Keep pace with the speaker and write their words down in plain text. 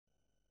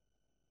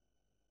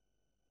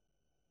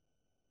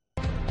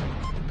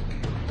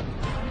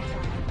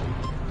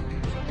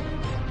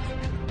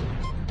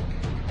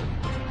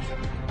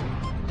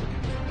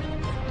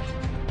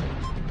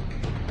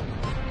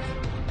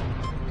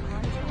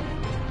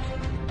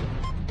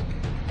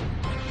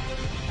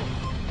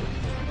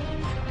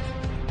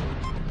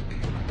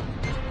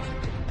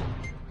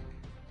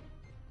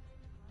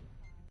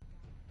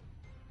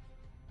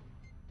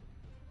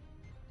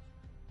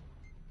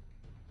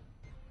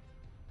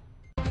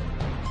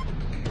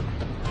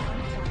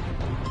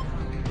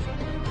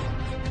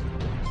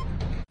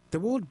The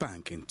World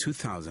Bank in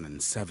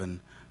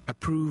 2007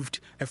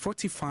 approved a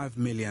 $45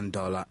 million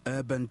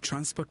urban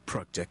transport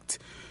project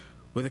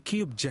with a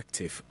key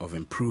objective of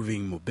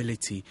improving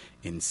mobility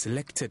in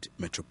selected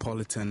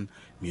metropolitan,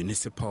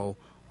 municipal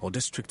or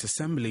district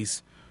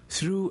assemblies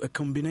through a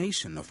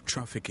combination of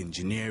traffic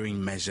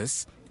engineering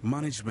measures,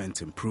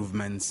 management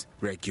improvements,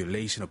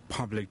 regulation of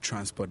public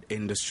transport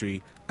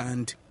industry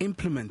and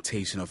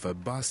implementation of a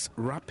bus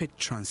rapid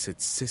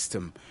transit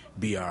system,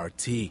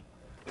 BRT.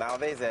 Now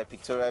there's a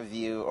pictorial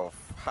view of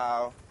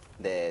how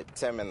the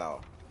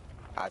terminal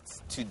at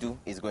Tudu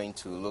is going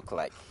to look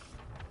like.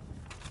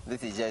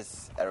 This is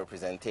just a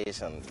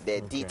representation.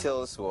 The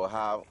details will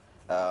have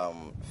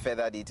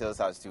further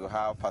details as to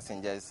how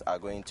passengers are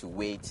going to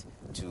wait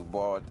to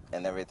board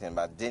and everything,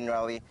 but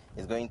generally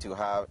it's going to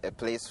have a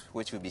place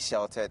which will be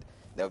sheltered.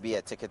 There will be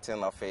a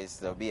ticketing office,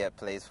 there will be a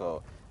place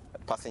for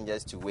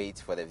passengers to wait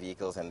for the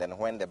vehicles, and then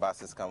when the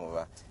buses come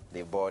over,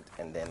 they board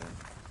and then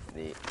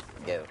they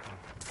get.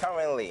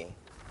 Currently,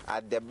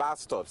 at the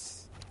bus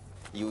stops,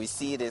 you will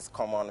see this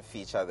common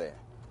feature there,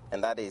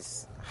 and that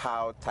is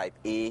how type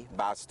A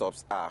bus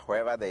stops are.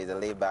 Wherever there is a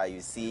lay-by,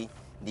 you see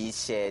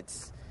these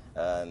sheds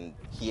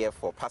here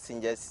for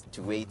passengers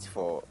to wait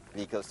for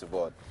vehicles to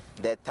board.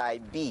 The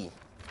type B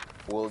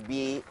will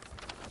be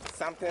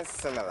something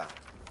similar,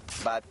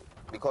 but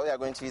because we are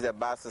going to use a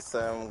bus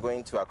system,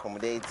 going to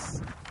accommodate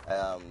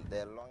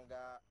the longer.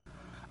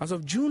 As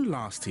of June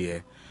last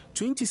year,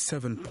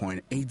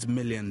 $27.8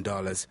 million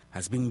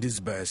has been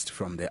disbursed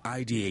from the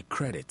IDA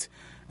credit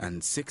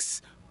and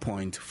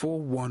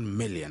 $6.41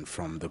 million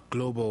from the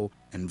Global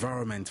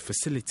Environment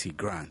Facility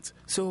grant.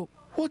 So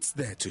what's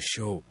there to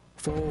show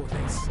for all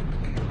this?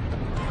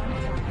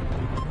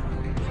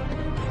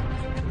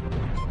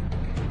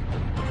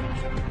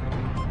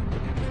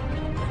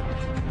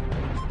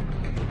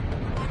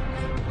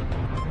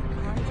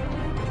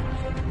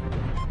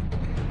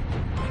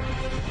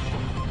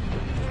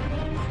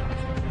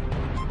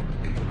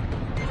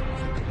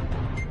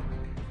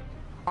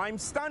 I'm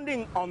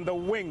standing on the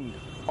wing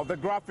of the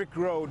Graphic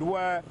Road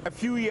where a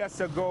few years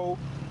ago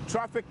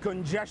traffic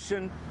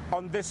congestion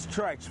on this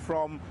stretch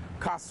from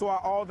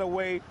Kaswa all the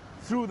way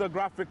through the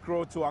Graphic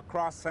Road to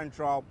Accra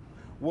Central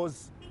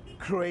was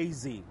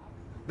crazy.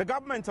 The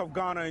government of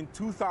Ghana in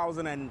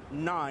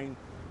 2009,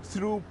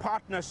 through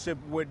partnership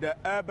with the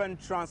Urban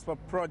Transport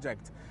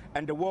Project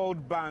and the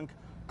World Bank,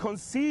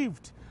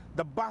 conceived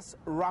the Bus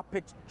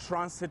Rapid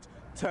Transit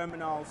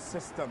Terminal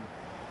System,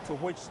 to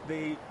which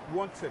they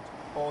wanted,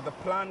 or the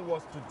plan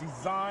was to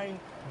design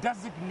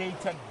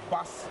designated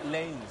bus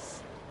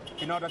lanes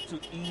in order to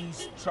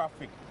ease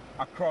traffic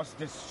across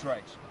this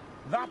stretch.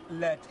 That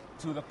led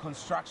to the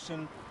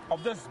construction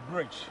of this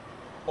bridge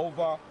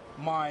over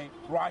my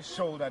right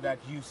shoulder that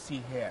you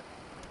see here.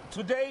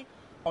 Today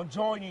on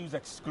Joy News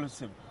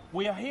Exclusive,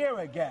 we are here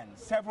again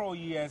several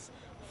years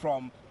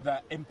from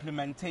the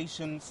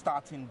implementation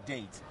starting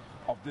date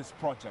of this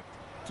project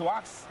to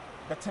ask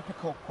the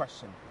typical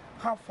question: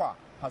 how far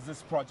has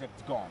this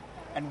project gone,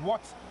 and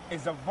what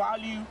is the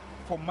value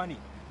for money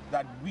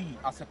that we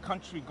as a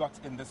country got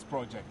in this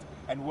project,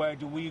 and where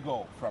do we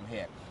go from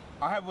here?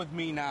 I have with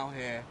me now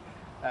here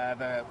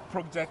the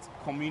project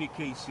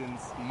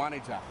communications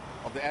manager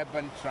of the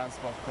Urban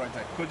Transport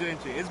Project.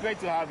 It's great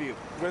to have you.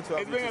 Great to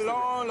have you. It's been a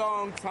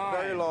long time.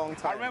 Very long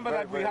time. I remember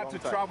that we had to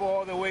travel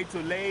all the way to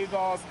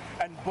Lagos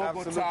and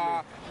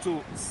Bogota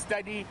to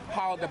study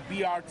how the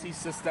BRT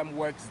system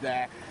works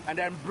there and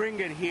then bring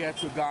it here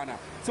to Ghana.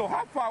 So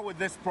how far with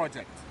this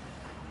project?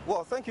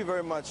 Well, thank you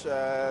very much,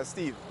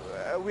 Steve.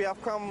 We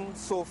have come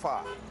so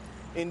far.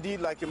 Indeed,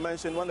 like you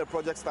mentioned, when the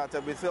project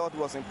started, we felt it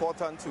was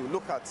important to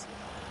look at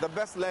the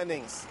best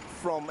learnings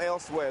from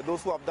elsewhere,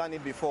 those who have done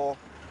it before,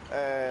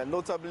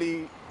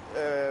 notably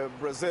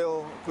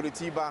Brazil,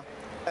 Curitiba,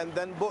 and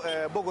then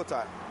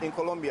Bogota in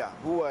Colombia,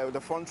 who were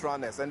the front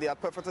runners, and they had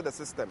perfected the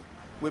system.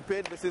 We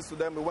paid visits to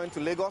them. We went to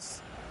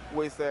Lagos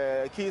with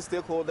key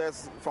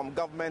stakeholders from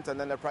government and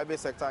then the private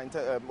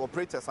sector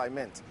operators,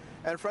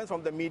 and friends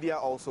from the media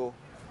also,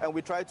 and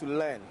we tried to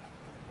learn.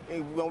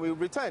 When we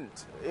returned,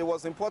 it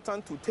was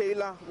important to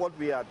tailor what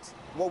we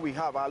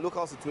have, our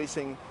local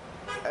situation,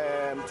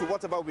 to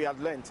whatever we had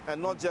learned,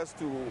 and not just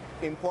to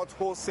import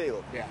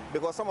wholesale,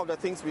 because some of the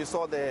things we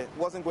saw there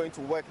wasn't going to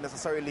work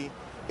necessarily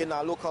in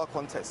our local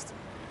context.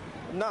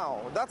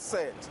 Now, that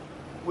said,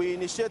 we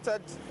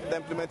initiated the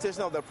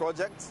implementation of the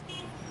project.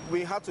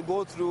 We had to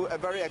go through a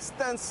very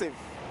extensive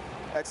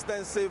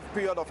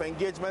period of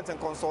engagement and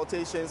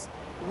consultations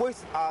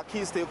with our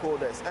key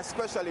stakeholders,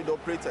 especially the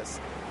operators.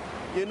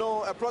 You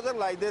know, a project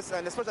like this,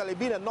 and especially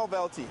being a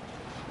novelty,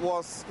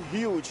 was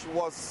huge,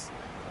 was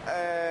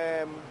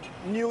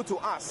new to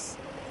us.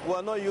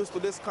 We're not used to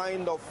this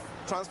kind of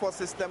transport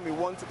system we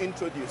want to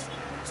introduce.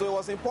 So it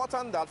was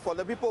important that for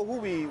the people who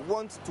we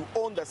want to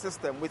own the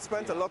system, we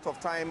spent a lot of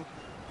time,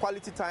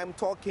 quality time,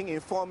 talking,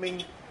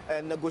 informing,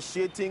 and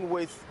negotiating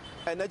with,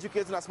 and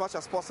educating as much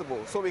as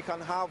possible so we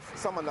can have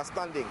some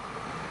understanding.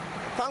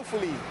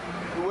 Thankfully,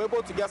 we were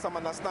able to get some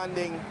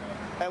understanding,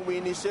 and we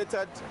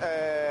initiated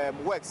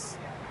works.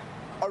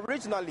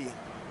 Originally,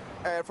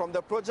 from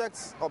the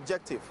project's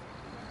objective,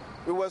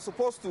 we were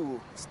supposed to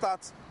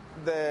start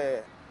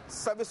the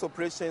service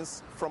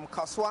operations from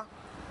Kaswa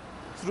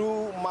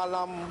through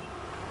Malam,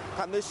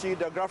 Kaneshi,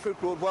 the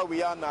Graphic Road where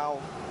we are now,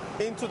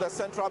 into the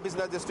central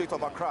business district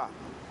of Accra.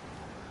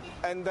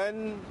 And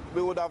then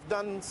we would have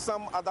done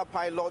some other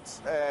pilot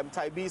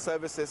Type B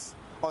services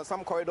on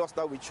some corridors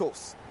that we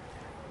chose.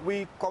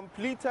 We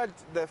completed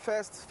the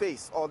first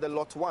phase, or the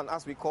lot 1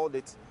 as we called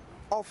it,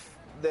 of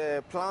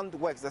the planned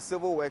works, the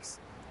civil works,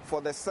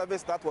 for the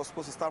service that was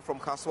supposed to start from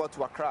Kaswa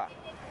to Accra.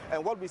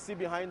 And what we see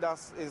behind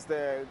us is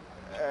the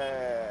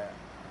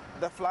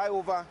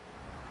flyover,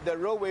 the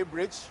railway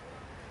bridge,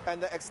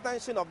 and the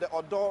extension of the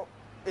Odo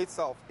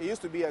itself. It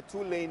used to be a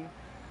 2-lane,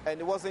 and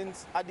it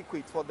wasn't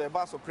adequate for the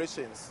bus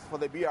operations, for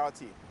the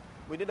BRT.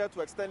 We needed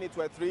to extend it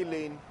to a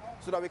 3-lane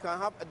so that we can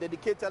have a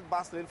dedicated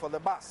bus lane for the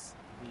bus,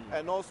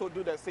 and also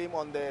do the same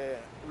on the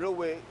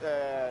railway,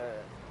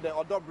 the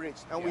Odo bridge,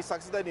 and we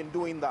succeeded in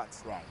doing that.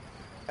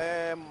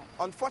 Right.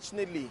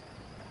 Unfortunately,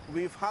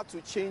 we've had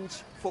to change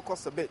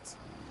focus a bit.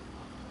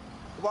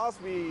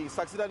 Whilst we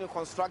succeeded in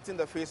constructing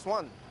the phase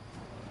 1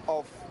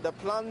 of the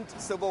planned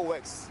civil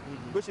works,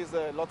 which is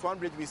the lot 1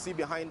 bridge we see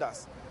behind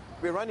us,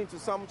 we ran into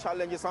some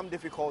challenges, some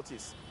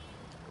difficulties.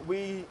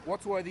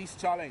 What were these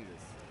challenges?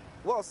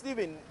 Well,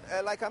 Stephen,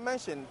 like I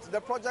mentioned,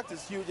 the project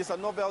is huge. It's a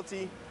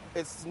novelty.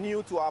 It's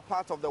new to our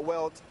part of the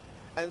world.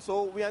 And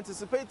so we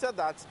anticipated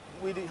that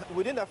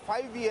within a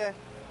 5-year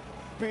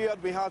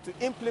period we had to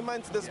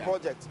implement this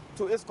project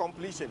to its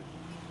completion.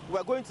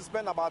 We're going to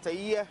spend about a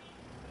year,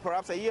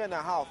 perhaps a year and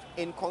a half,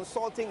 in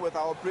consulting with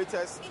our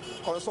operators,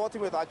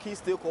 consulting with our key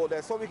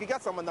stakeholders, so we could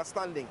get some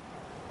understanding.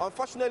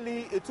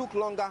 Unfortunately, it took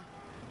longer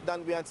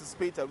than we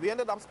anticipated. We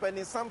ended up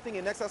spending something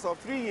in excess of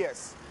 3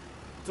 years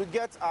to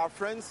get our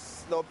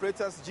friends, the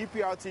operators,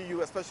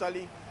 GPRTU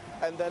especially,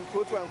 and then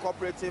Proto and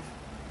Cooperative,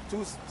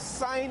 to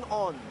sign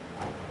on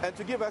and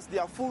to give us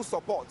their full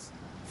support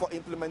for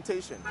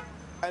implementation.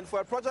 And for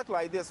a project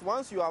like this,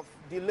 once you have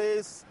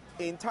delays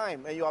in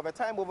time and you have a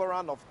time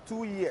overrun of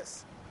 2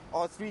 years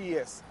or 3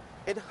 years,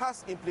 it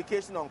has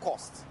implication on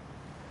cost.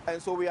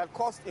 And so we had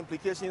cost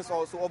implications,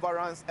 also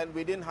overruns, and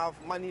we didn't have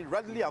money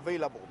readily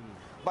available.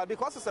 But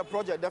because it's a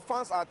project, the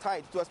funds are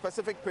tied to a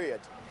specific period.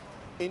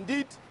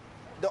 Indeed,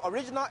 the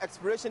original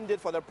expiration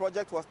date for the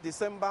project was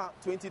December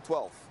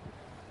 2012,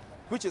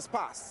 which is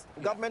past.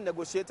 Government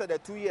negotiated a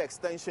 2-year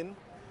extension,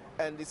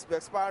 and it's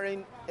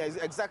expiring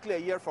exactly a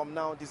year from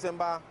now,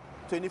 December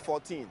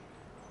 2014.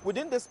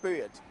 Within this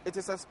period, it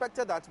is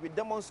expected that we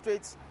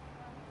demonstrate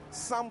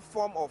some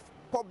form of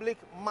public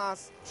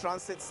mass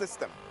transit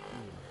system.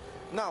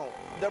 Now,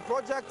 the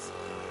project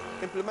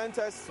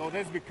implementers... So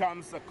this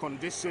becomes a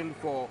condition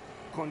for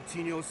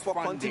continuous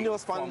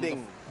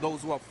funding.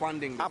 Those who are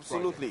funding this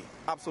Absolutely,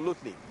 project.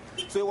 Absolutely.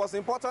 So it was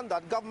important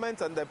that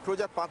government and the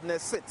project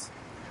partners sit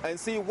and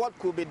see what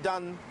could be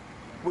done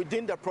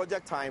within the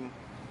project time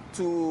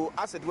to,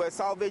 as it were,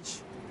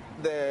 salvage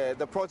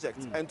the project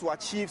and to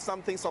achieve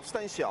something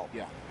substantial.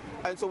 Yeah.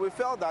 And so we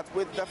felt that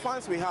with the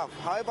funds we have,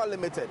 however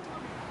limited,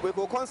 we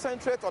could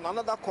concentrate on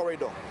another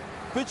corridor,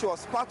 which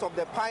was part of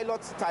the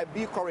pilot Type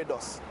B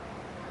corridors,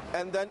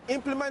 and then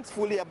implement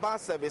fully a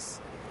bus service.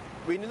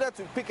 We needed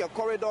to pick a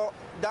corridor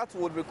that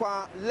would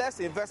require less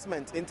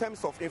investment in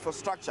terms of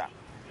infrastructure,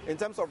 in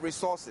terms of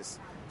resources,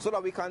 so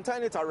that we can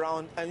turn it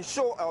around and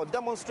show or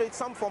demonstrate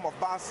some form of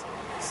bus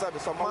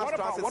service or mass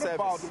transit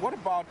service. What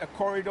about a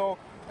corridor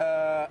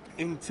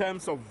in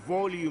terms of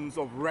volumes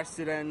of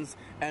residents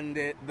and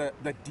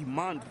the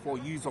demand for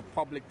use of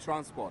public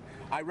transport?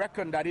 I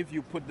reckon that if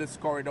you put this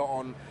corridor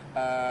on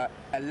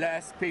a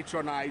less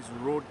patronized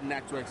road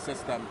network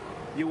system,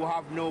 you will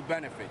have no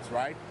benefits,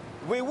 right?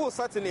 We will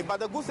certainly, but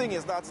the good thing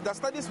is that the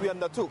studies we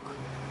undertook,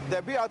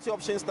 the BRT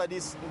option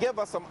studies, gave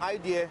us some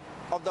idea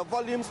of the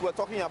volumes we're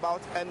talking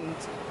about and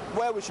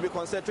where we should be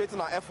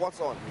concentrating our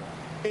efforts on.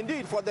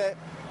 Indeed, for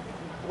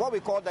what we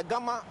call the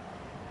Gamma,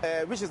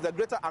 which is the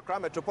Greater Accra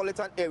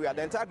Metropolitan Area,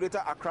 the entire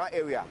Greater Accra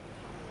area,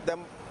 the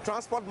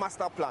Transport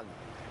Master Plan,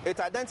 it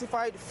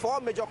identified 4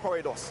 major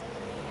corridors,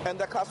 and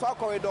the Kaswa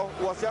corridor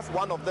was just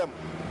one of them.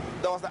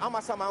 There was the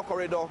Amasaman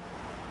corridor,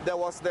 there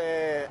was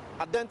the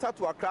Adenta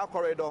to Accra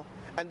corridor,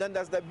 and then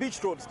there's the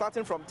Beach Road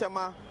starting from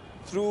Tema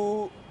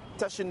through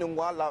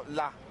Teshinungwa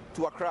La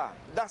to Accra.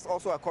 That's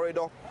also a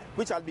corridor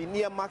which has been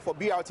earmarked for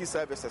BRT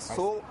services.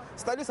 So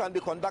studies can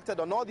be conducted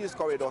on all these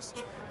corridors,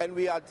 and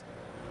we had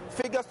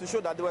figures to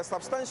show that there were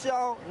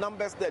substantial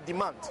numbers there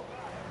demand.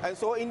 And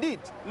so indeed,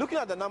 looking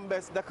at the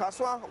numbers, the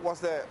Kaswa was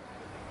the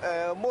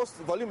most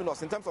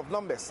voluminous in terms of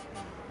numbers.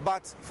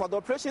 But for the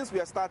operations we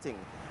are starting,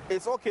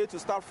 it's okay to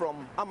start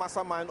from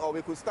Amasaman, or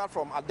we could start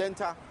from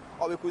Adenta,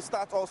 or we could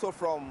start also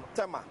from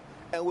Tema,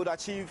 and would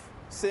achieve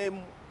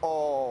same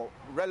or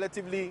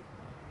relatively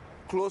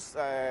close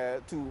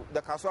to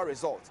the Kaswa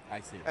result.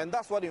 I see. And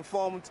that's what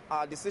informed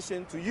our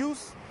decision to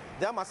use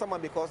the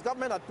Amasaman, because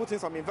government had put in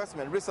some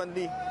investment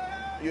recently,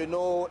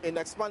 in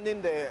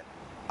expanding the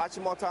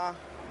Achimota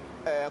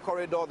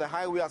corridor. The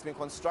highway has been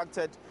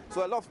constructed,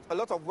 so a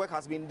lot of work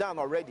has been done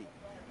already.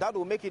 That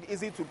will make it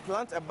easy to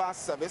plant a bus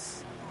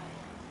service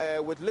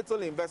with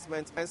little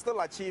investment and still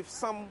achieve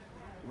some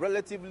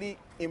relatively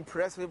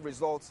impressive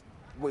results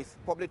with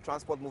public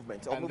transport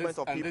movement or movement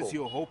of people. And this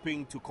you're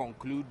hoping to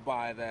conclude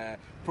by the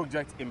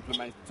project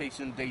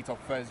implementation date of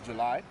 1st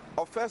July?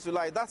 Of 1st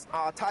July, that's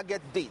our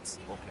target date.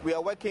 Okay. We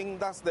are working,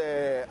 that's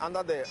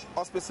under the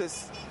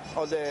auspices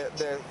of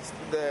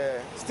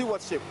the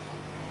stewardship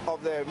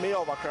of the Mayor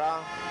of Accra,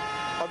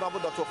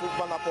 Honorable Dr.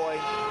 Van Apoy,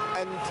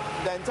 and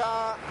the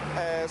entire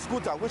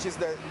SCOOTA, which is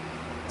the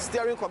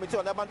Steering Committee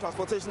on Urban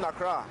Transportation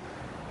Accra,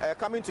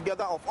 coming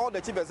together of all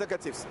the chief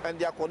executives and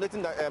their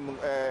coordinating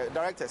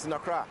directors in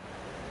Accra.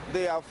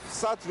 They have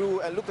sat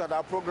through and looked at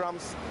our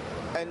programs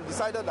and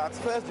decided that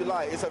 1st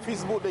July is a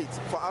feasible date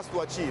for us to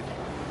achieve.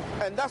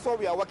 And that's what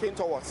we are working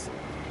towards.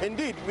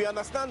 Indeed, we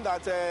understand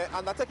that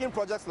undertaking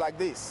projects like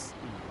this,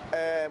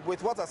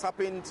 with what has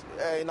happened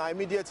in our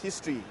immediate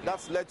history,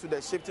 that's led to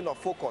the shifting of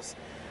focus.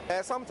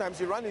 Sometimes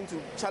you run into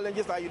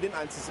challenges that you didn't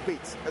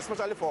anticipate,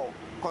 especially for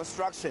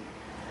construction.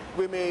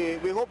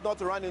 We hope not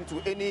to run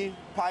into any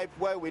pipe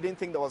where we didn't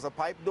think there was a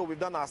pipe, though we've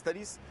done our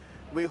studies.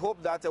 We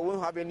hope that we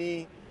won't have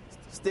any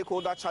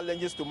stakeholder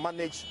challenges to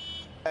manage,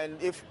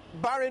 and if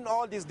barring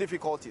all these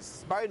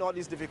difficulties,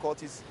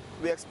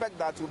 we expect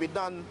that will be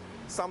done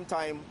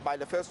sometime by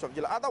the 1st of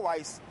July.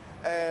 Otherwise,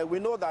 we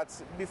know that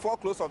before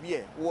close of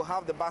year we'll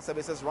have the bus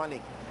services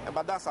running,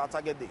 but that's our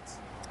target date.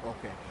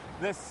 Okay,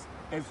 this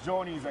is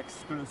Johnny's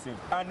exclusive,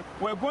 and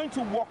we're going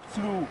to walk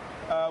through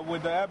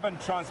with the urban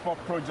transport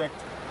project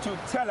to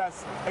tell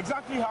us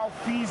exactly how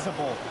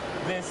feasible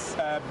this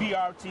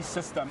BRT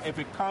system, if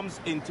it comes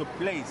into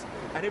place,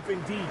 and if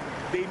indeed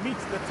they meet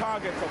the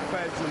targets of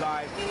 1st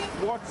July,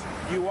 what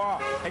you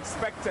are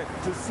expected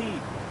to see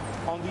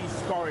on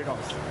these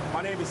corridors.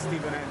 My name is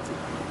Stephen Anti.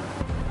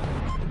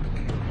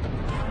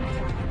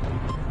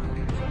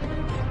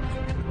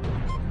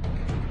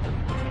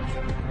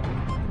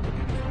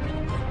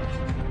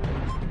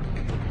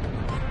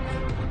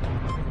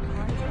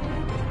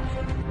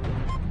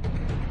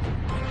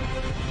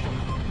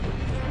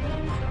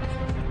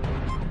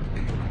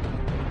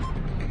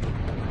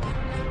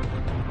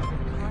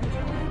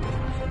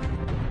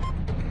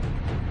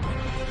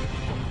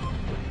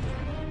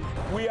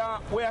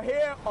 We are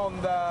here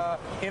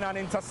in an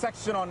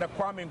intersection on the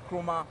Kwame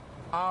Nkrumah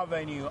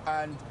Avenue,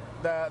 and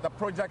the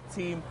project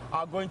team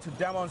are going to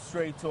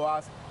demonstrate to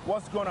us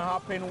what's going to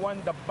happen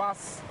when the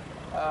bus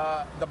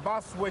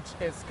which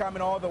is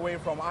coming all the way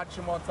from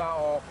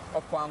Achimota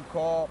or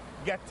Kwankor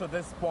get to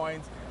this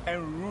point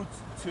en route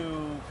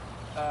to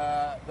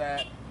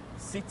the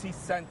city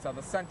center,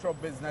 the central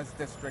business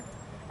district,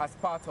 as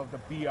part of the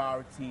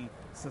BRT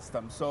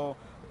system. So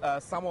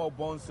Samuel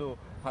Bonso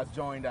has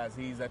joined us.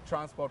 He's a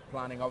transport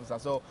planning officer.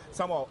 So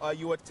Samuel,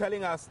 you were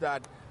telling us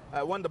that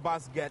when the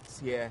bus gets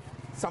here,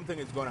 something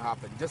is going to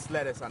happen. Just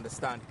let us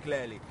understand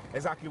clearly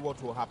exactly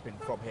what will happen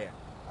from here.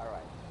 All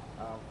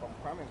right. From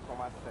Kwame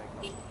Nkrumah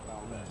segment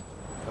down there,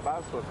 the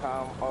bus will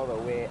come all the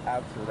way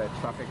up to the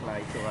traffic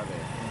light over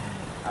there.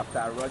 After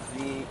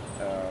Rodsey,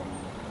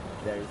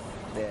 there is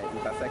the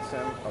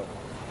intersection of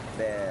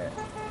the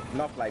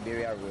North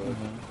Liberia Road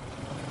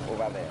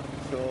over there.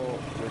 So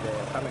with the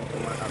Kwame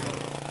Nkrumah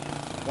Avenue.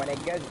 When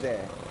it gets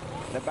there,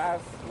 the bus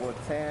will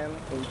turn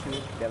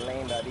into the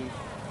lane that these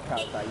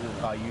cars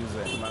are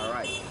using. To my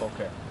right.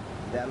 Okay.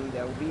 Then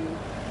there will be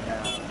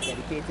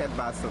dedicated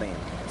bus lane.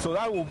 So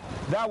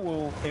that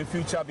will in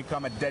future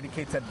become a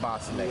dedicated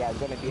bus lane. Yeah, it's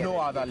going to be no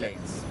other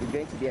lanes. It's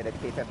going to be a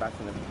dedicated bus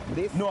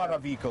lane. No other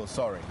vehicles.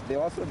 Sorry. They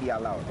also be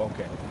allowed.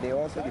 Okay. They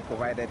also be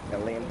provided a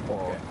lane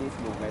for this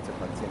movement to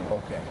continue.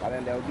 Okay. And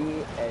then there will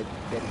be a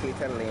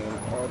dedicated lane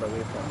all the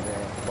way from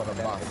there for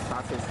the bus. It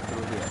passes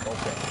through here.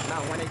 Okay.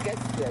 Now when it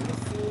gets there, you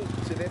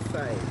see to this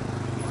side,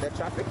 the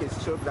traffic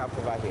is choked up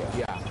over here.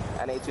 Yeah.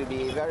 And it will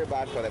be very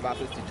bad for the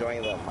buses to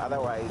join them.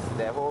 Otherwise,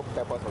 the whole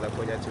purpose of the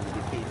project will be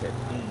defeated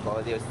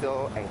because they'll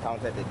still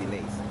encounter the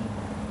delays.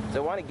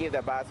 So we want to give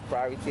the bus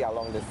priority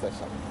along this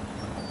section.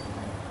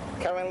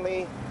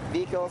 Currently,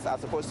 vehicles are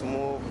supposed to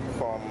move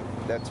from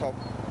the top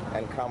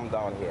and come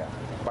down here.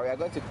 But we are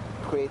going to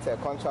create a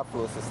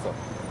contraflow system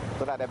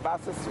so that the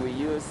buses will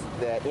use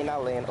the inner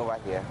lane over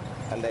here,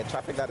 and the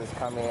traffic that is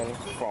coming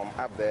from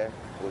up there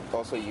will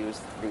also use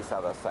this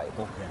other side.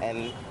 Okay.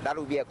 And that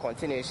will be a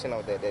continuation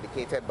of the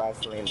dedicated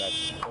bus lane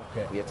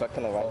that we are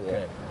talking about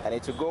here. And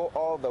it will go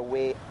all the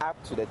way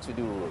up to the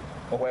Tudu Road,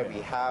 where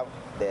we have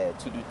the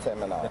Tudu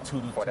terminal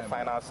the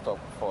final stop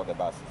for the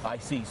buses. I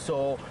see.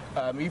 So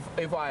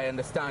if I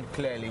understand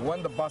clearly,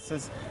 when the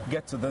buses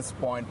get to this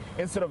point,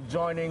 instead of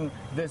joining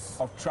this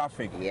of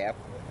traffic,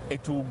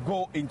 it will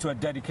go into a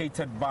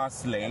dedicated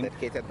bus lane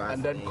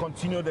and then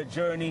continue the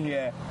journey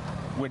here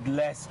with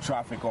less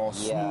traffic or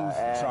smooth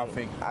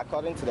traffic.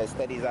 According to the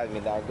studies I've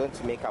made, they're going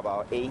to make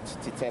about 8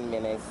 to 10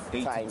 minutes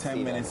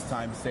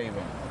time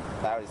saving.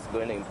 That is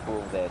going to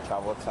improve the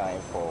travel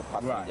time for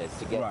passengers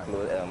to get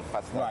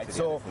faster. Right.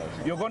 So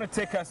you're going to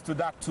take us to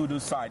that to-do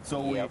side,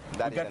 so we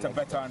get a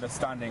better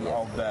understanding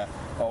of the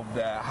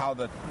how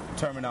the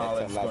terminal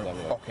is going.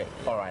 Okay.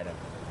 All right then.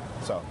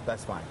 So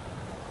that's fine.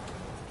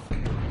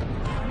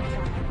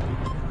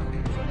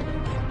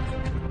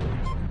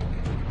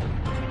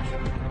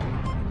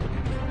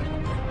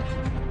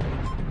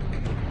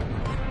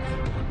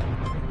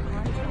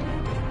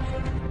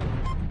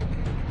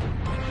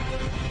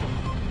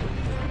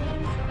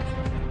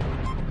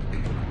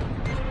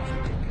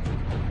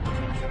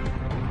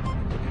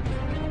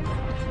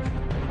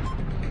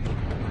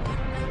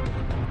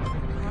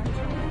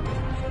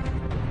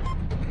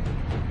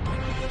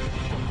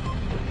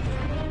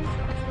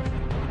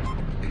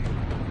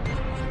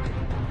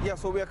 Yeah,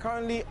 so we are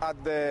currently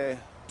at the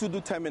Tudu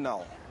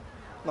terminal.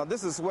 Now,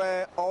 this is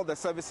where all the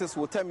services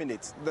will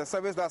terminate. The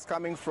service that's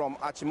coming from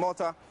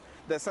Achimota,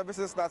 the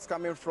services that's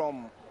coming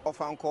from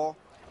Ofanko,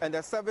 and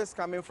the service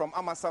coming from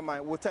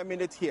Amasamai will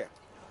terminate here.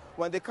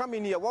 When they come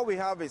in here, what we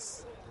have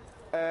is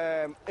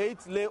 8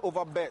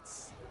 layover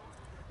beds.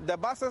 The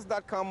buses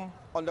that come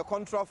on the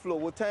contra flow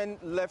will turn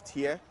left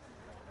here.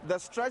 The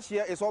stretch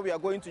here is what we are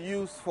going to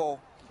use for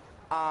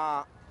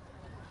our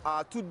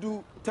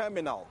Tudu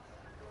terminal,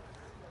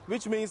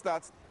 which means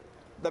that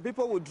the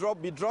people will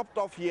be dropped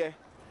off here,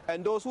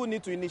 and those who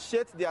need to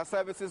initiate their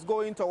services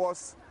going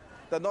towards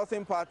the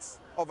northern parts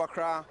of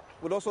Accra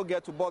would also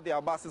get to board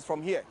their buses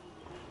from here.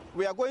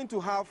 We are going to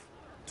have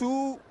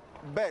 2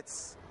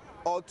 beds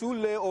or 2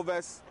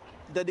 layovers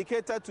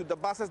dedicated to the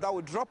buses that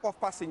will drop off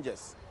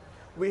passengers.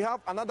 We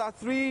have another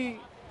 3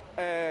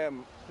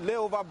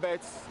 layover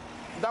beds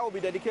that will be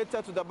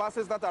dedicated to the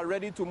buses that are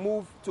ready to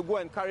move to go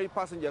and carry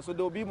passengers. So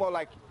there will be more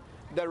like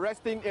the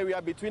resting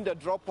area between the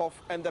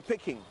drop-off and the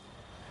picking.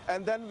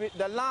 And then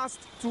the last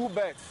 2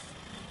 beds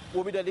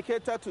will be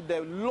dedicated to the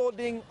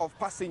loading of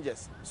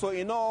passengers. So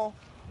in all,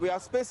 we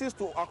have spaces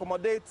to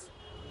accommodate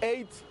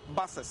 8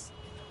 buses.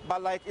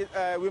 But like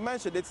we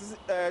mentioned,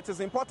 it is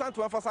important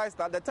to emphasize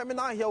that the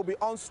terminal here will be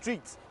on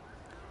street.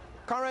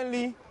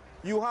 Currently,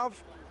 you have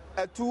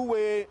a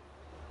 2-way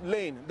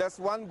lane. There's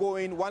one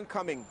going, one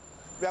coming.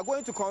 We are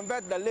going to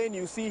convert the lane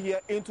you see here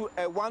into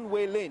a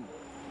 1-way lane,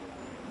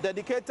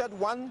 dedicated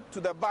one to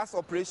the bus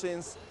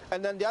operations,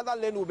 and then the other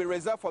lane will be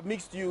reserved for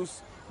mixed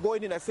use,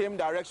 going in the same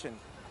direction.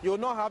 You will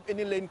not have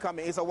any lane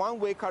coming. It's a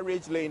 1-way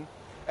carriage lane,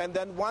 and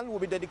then one will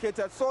be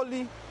dedicated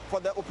solely for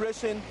the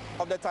operation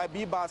of the Type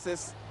B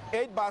buses,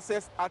 8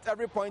 buses at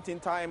every point in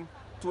time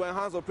to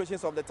enhance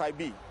operations of the Type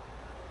B.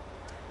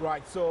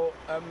 Right, so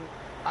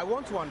I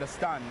want to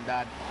understand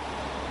that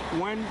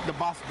when the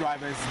bus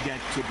drivers get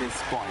to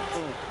this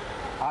point,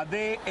 are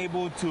they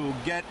able to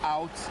get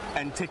out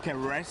and take a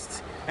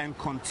rest and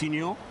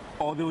continue,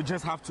 or they will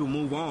just have to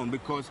move on?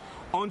 Because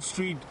on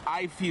street,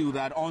 I feel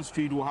that on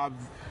street will have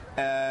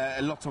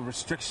a lot of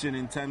restriction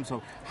in terms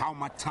of how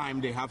much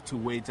time they have to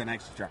wait and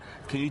extra.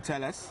 Can you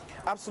tell us?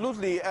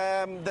 Absolutely.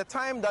 The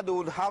time that they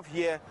would have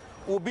here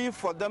will be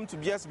for them to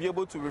just be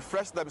able to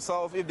refresh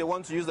themselves if they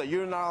want to use the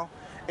urinal,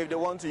 if they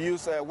want to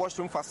use a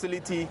washroom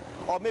facility,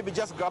 or maybe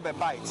just grab a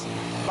bite.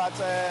 But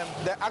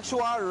the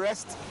actual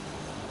rest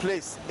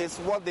place is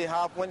what they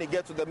have when they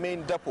get to the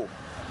main depot.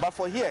 But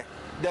for here,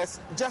 there's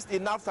just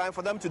enough time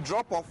for them to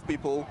drop off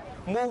people,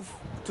 move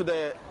to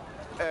the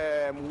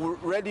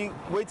ready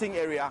waiting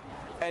area,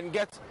 and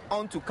get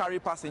on to carry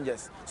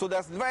passengers. So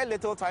there's very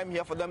little time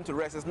here for them to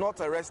rest. It's not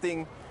a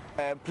resting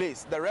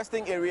place. The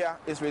resting area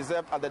is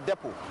reserved at the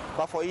depot.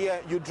 But for here,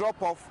 you drop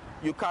off,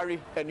 you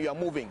carry, and you are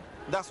moving.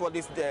 That's what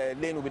this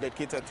lane will be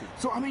dedicated to.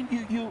 So I mean,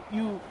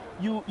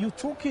 you're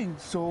talking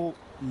so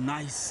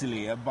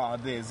nicely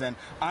about this, and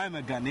I'm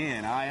a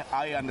Ghanaian.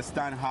 I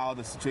understand how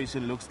the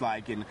situation looks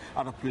like in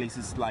other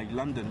places like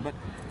London, but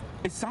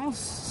it sounds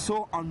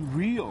so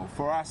unreal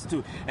for us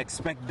to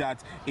expect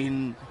that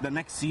in the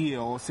next year,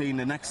 or say in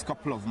the next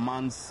couple of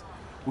months,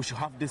 we should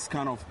have this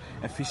kind of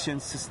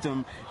efficient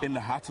system in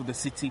the heart of the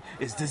city.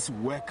 Is this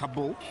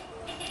workable?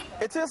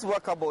 It is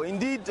workable.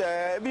 Indeed,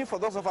 even for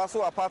those of us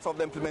who are part of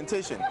the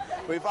implementation,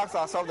 we've asked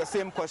ourselves the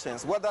same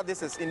questions, whether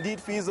this is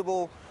indeed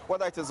feasible,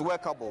 whether it is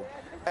workable.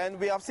 And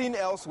we have seen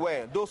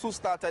elsewhere, those who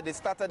started, they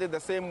started it the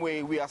same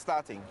way we are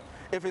starting.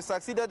 If it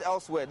succeeded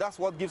elsewhere, that's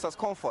what gives us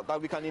comfort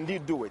that we can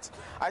indeed do it.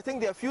 I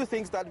think there are a few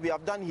things that we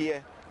have done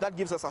here that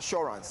gives us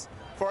assurance.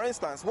 For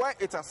instance, where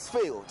it has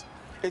failed,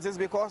 it is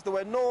because there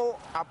were no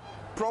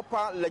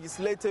proper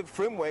legislative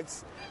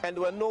frameworks and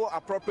there were no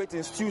appropriate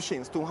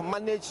institutions to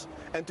manage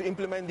and to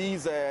implement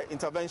these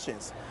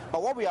interventions.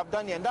 But what we have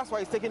done here, and that's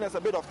why it's taking us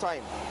a bit of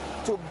time,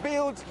 to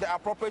build the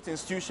appropriate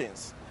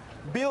institutions,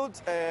 build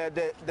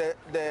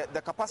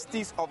the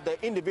capacities of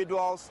the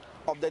individuals,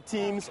 of the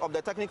teams, of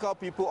the technical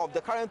people, of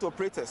the current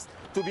operators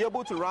to be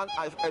able to run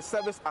a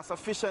service as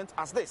efficient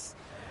as this.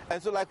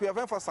 And so, like we have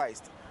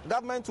emphasized,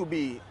 government will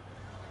be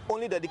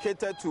only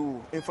dedicated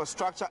to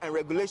infrastructure and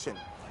regulation.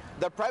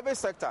 The private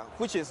sector,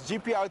 which is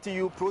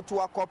GPRTU,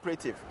 Protua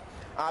Cooperative,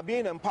 are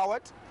being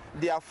empowered.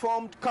 They have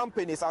formed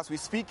companies as we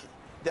speak.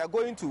 They are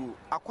going to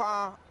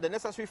acquire the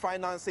necessary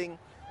financing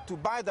to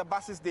buy the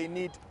buses they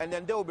need, and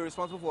then they will be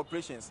responsible for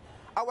operations.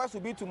 Ours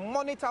will be to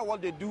monitor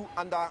what they do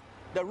under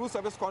the route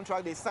service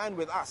contract they signed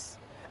with us.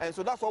 And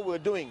so that's what we're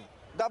doing.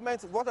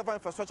 Government, whatever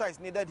infrastructure is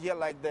needed here,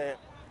 like the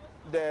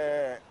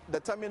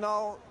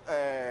terminal,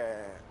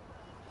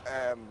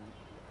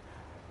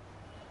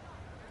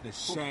 the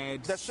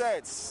sheds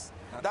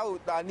that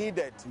are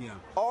needed,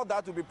 all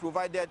that will be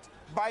provided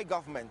by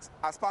government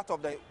as part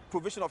of the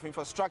provision of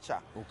infrastructure.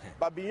 Okay.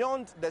 But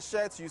beyond the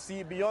sheds you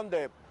see, beyond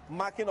the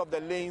marking of the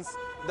lanes,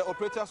 the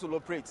operators will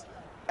operate.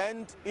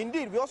 And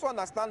indeed, we also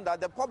understand that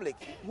the public,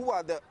 who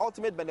are the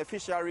ultimate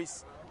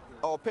beneficiaries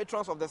or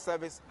patrons of the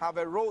service, have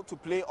a role to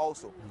play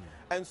also.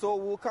 And so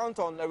we'll count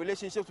on the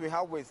relationships we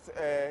have with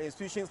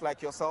institutions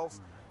like yourselves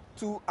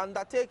to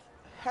undertake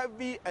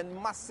heavy and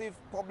massive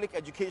public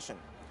education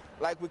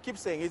like we keep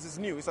saying, it is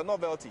new, it's a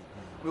novelty.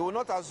 We will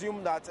not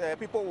assume that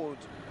people would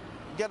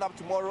get up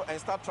tomorrow and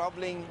start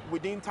traveling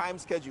within time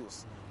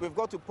schedules. We've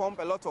got to pump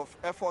a lot of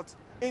effort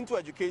into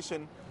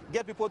education,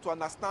 get people to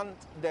understand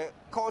the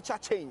culture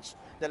change,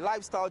 the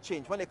lifestyle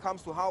change when it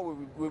comes to how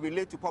we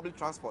relate to public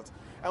transport.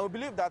 And we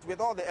believe that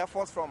with all the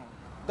efforts from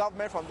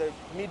government, from the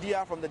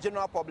media, from the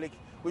general public,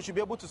 we should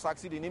be able to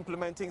succeed in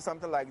implementing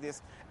something like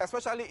this,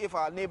 especially if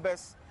our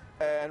neighbors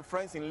and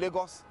friends in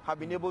Lagos have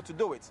been able to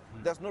do it.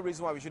 There's no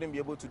reason why we shouldn't be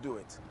able to do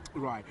it.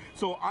 Right.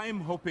 So I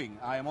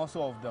am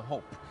also of the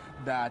hope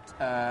that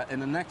in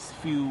the next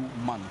few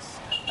months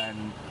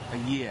and a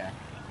year,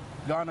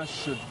 Ghana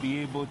should be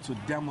able to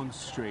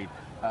demonstrate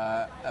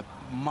a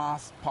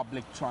mass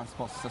public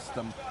transport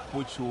system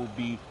which will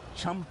be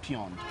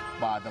championed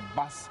by the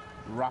bus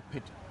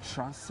rapid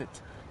transit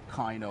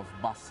kind of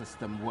bus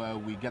system, where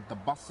we get the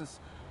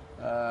buses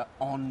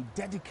on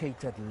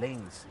dedicated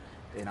lanes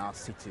in our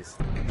cities.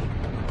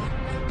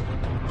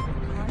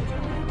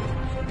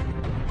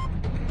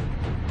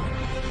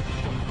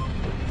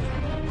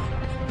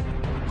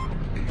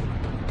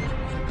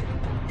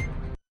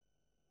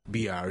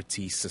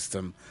 BRT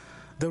system.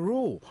 The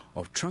role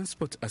of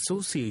transport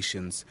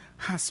associations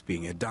has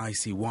been a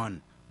dicey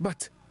one,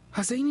 but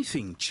has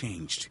anything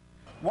changed?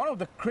 One of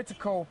the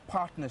critical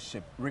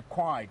partnerships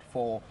required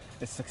for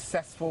the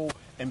successful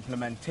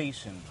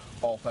implementation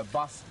of a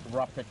bus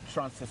rapid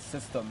transit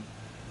system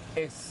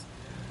is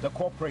the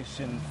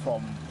cooperation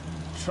from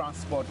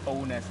transport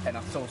owners and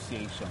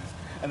associations.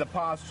 In the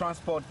past,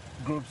 transport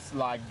groups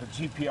like the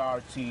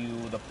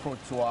GPRTU, the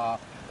ProTour,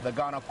 the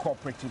Ghana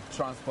Cooperative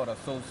Transport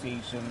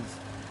Associations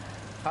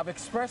have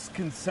expressed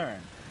concern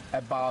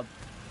about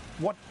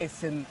what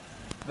is in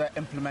the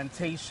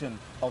implementation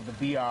of the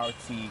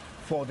BRT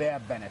for their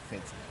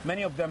benefits.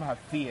 Many of them have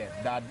feared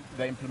that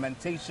the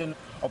implementation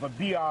of a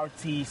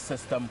BRT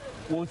system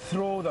will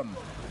throw them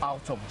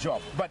out of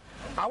job. But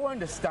our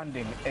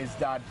understanding is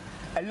that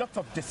a lot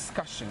of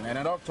discussion and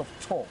a lot of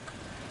talk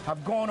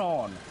have gone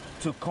on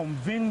to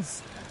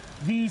convince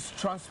these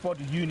transport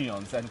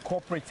unions and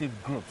cooperative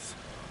groups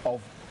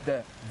of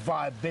the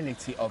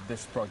viability of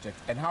this project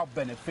and how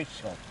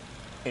beneficial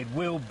it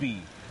will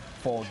be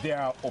for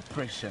their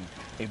operation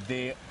if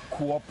they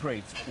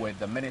cooperate with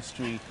the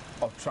Ministry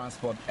of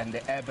Transport and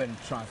the Urban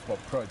Transport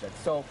Project.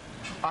 So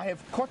I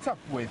have caught up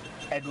with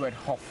Edward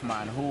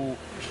Hoffman, who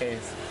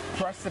is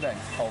president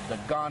of the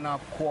Ghana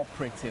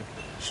Cooperative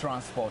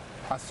Transport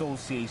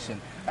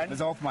Association. And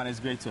Mr. Hoffman, it's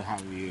great to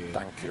have you.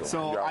 Thank you.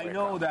 So I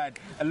know that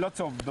a lot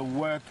of the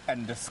work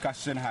and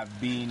discussion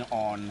have been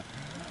on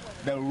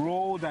the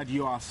role that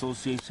your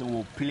association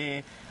will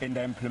play in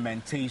the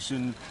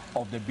implementation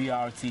of the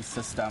BRT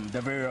system,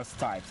 the various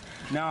types.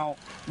 Now,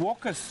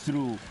 walk us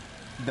through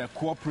the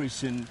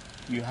cooperation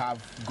you have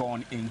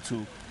gone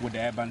into with the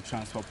Urban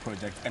Transport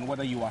Project and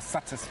whether you are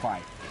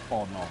satisfied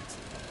or not.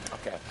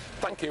 Okay,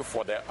 thank you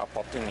for the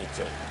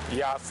opportunity.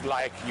 Yes,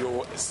 like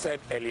you said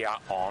earlier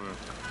on,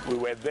 we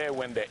were there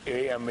when the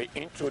AMA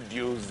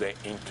introduced the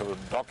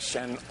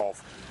introduction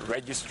of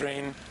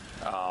registering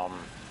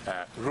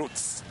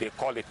routes. They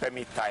call it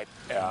permit type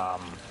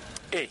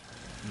A.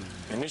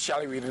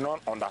 Initially, we did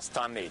not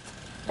understand it,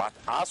 but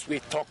as we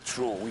talked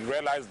through, we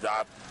realized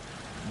that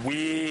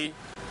we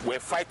were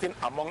fighting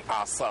among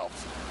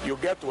ourselves. You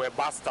get to a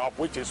bus stop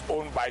which is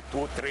owned by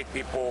 2-3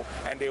 people,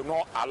 and they will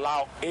not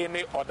allow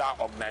any other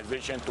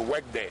organization to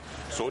work there.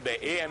 So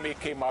the AMA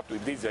came up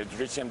with this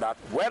registration that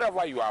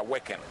wherever you are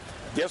working,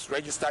 just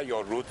register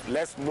your route.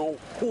 Let's know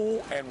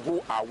who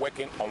are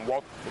working on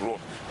what route.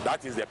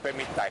 That is the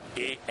permit type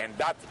A, and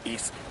that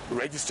is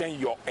registering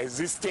your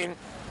existing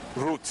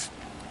route.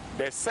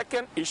 The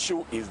second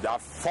issue is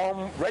that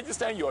from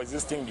registering your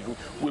existing route,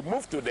 we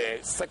move to the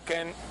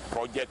second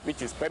project,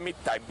 which is permit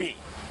type B.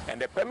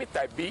 And the permit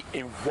type B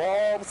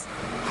involves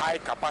high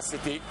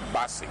capacity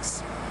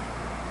buses.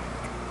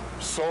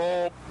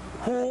 So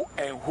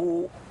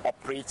who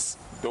operates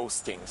those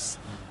things?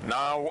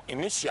 Now,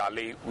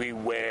 initially, we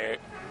were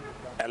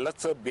a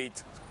little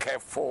bit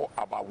careful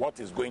about what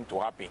is going to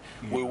happen.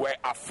 Yeah. We were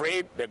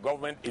afraid the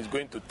government is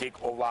going to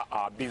take over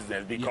our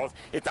business because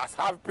it has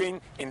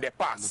happened in the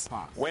past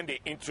when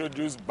they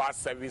introduced bus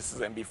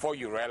services, and before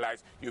you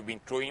realize you've been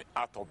thrown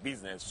out of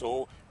business.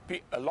 So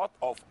a lot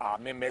of our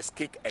members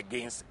kick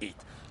against it.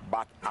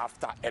 But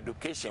after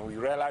education, we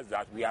realized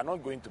that we are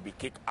not going to be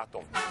kicked out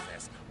of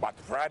business, but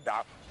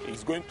rather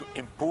it's going to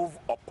improve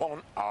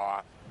upon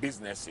our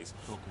businesses.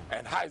 Okay.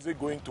 And how is it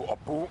going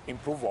to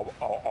improve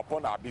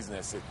upon our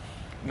businesses?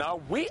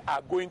 Now, we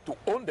are going to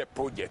own the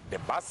project. The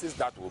buses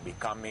that will be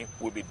coming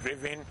will be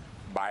driven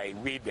by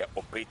we, the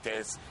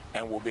operators,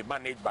 and will be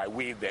managed by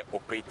we, the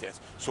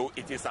operators. So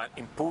it is an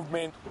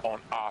improvement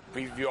on our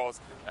previous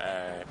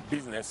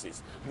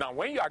businesses. Now,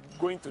 when you are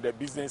going to the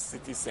business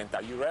city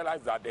center, you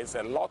realize that there's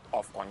a lot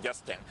of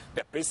congestion.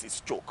 The place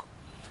is choked.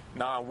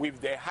 Now,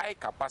 with the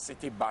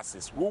high-capacity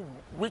buses,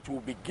 which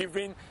will be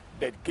given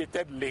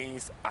dedicated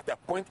lanes at a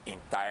point in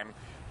time,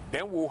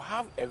 then we'll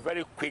have a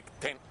very quick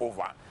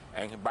turnover.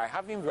 And by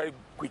having very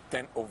quick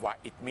turnover,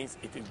 it means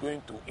it is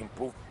going to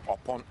improve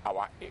upon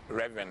our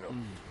revenue.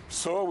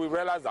 So we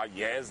realized that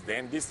yes,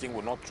 then this thing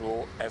will not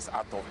throw us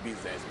out of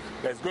business.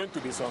 There's going to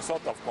be some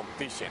sort of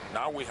competition.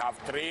 Now we have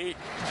 3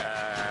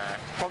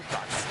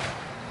 contracts.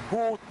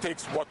 Who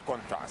takes what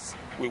contracts?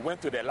 We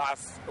went to the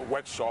last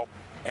workshop,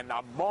 and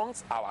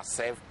amongst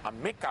ourselves,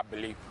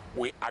 amicably,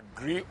 we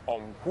agree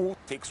on who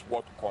takes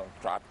what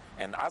contract.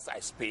 And as I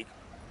speak,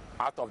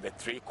 out of the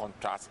 3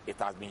 contracts, it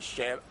has been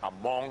shared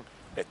among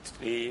the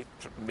 3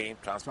 main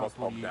transport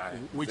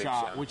organizations, which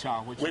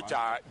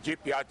are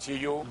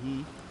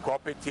GPRTU,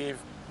 Cooperative,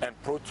 and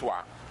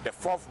ProTour. The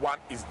 4th one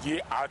is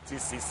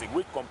GRTCC,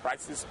 which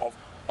comprises of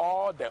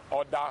all the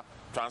other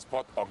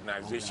transport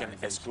organizations,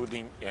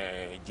 excluding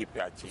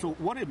GPRTU. So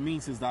what it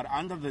means is that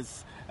under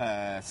this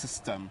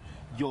system,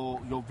 your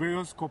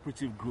various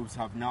cooperative groups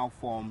have now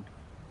formed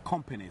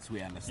companies,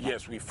 we understand.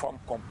 Yes, we form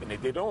companies.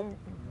 We don't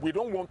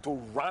want to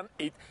run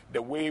it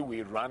the way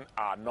we run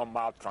our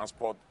normal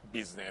transport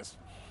business.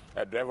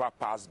 A driver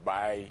passed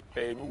by,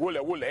 then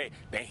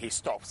he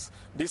stops.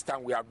 This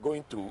time we are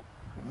going to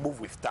move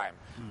with time.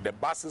 The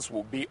buses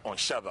will be on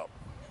schedule.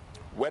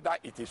 Whether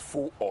it is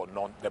full or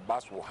not, the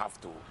bus will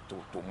have to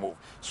move.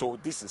 So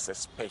this is a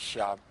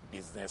special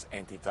business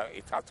entity.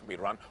 It has to be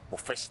run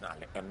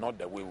professionally and not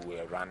the way we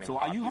are running. So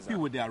are you happy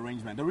with the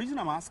arrangement? The reason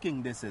I'm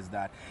asking this is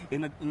that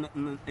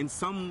in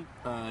some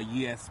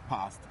years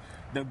past,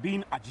 there have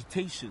been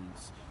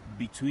agitations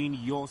between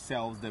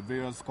yourselves, the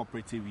various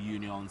cooperative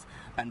unions,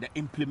 and the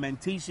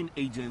implementation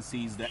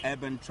agencies, the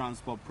urban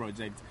transport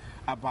project,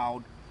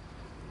 about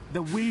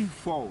the way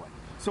forward.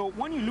 So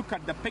when you look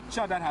at the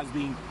picture that has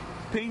been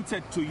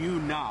painted to you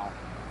now,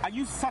 are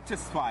you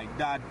satisfied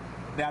that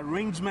the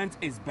arrangement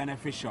is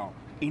beneficial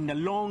in the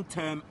long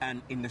term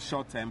and in the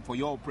short term for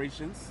your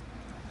operations?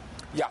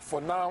 Yeah,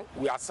 for now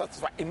we are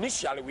satisfied.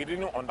 Initially we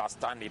didn't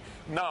understand it.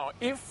 Now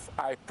if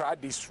I try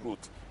this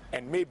route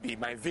and maybe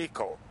my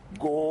vehicle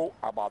go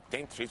about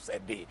 10 trips a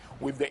day,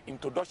 with the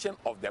introduction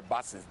of the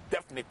buses,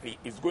 definitely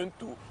it's going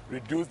to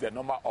reduce the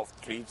number of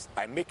trips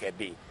I make a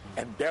day,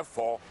 and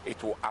therefore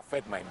it will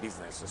affect my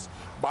businesses.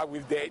 But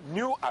with the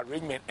new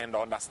arrangement and the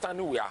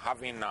understanding we are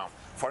having now,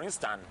 for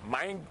instance,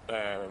 my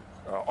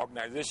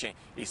organization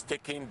is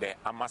taking the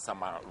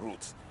Amasama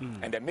route,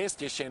 and the main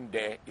station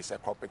there is a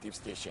cooperative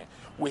station.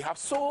 We have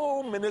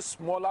so many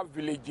smaller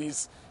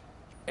villages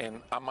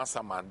in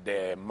Amasaman,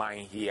 the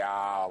mine here,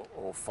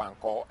 or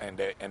Fanko, and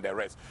the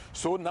rest.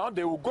 So now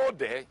they will go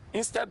there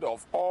instead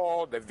of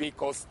all the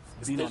vehicles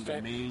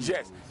stationed.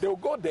 Yes, they will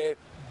go there,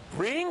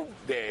 bring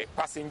the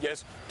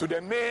passengers to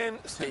the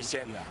main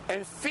station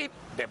and feed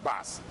the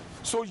bus.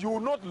 So you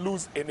will not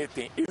lose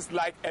anything. It's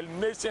like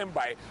elimination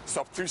by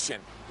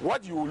substitution.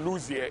 What you will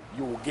lose here,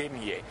 you will gain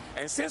here.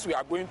 And since we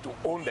are going to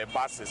own the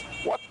buses,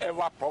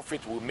 whatever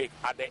profit we make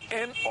at the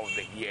end of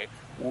the year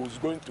is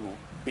going to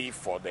be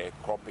for the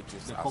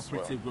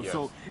cooperatives group. Yes.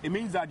 So it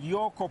means that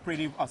your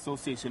cooperative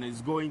association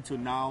is going to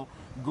now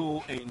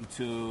go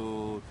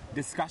into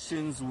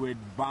discussions with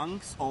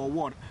banks, or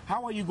what?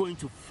 How are you going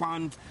to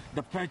fund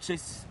the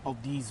purchase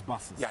of these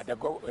buses? Yeah,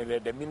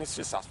 the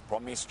ministries has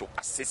promised to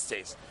assist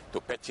us to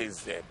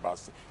purchase the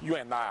buses. You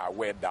and I are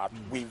aware that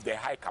with the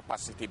high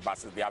capacity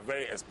buses, they are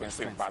very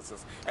expensive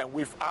buses. And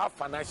with our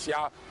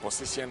financial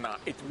position now,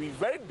 it will be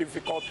very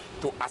difficult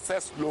to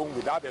access loan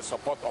without the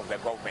support of the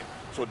government.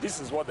 So this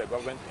is what the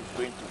government is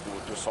going to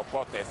do to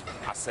support us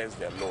access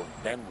the loan.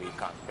 Then we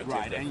can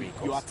purchase the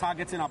vehicles. You are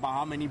targeting about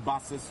how many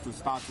buses to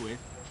start with?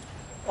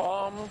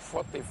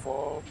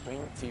 44,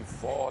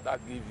 24, that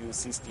gives you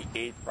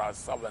 68 plus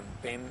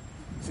 17,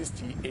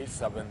 68,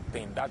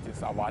 17, that is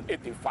about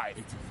 85.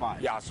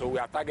 85. Yeah, so we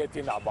are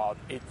targeting about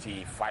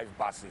 85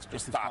 buses to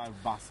start.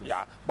 85 buses.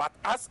 Yeah, but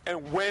as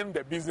and when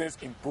the business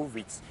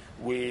improves,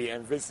 we are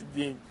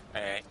investing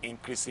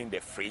increasing the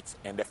freight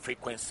and the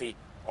frequency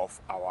of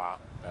our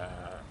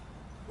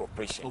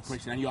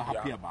operations. And you're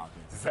happy about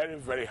it? Very,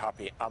 very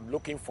happy. I'm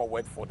looking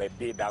forward for the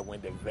day that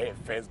when the very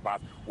first bus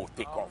will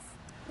take off.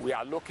 We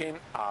are looking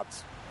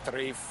at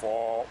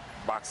 3-4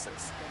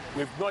 buses.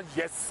 We've not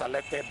yet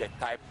selected the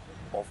type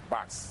of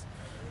bus,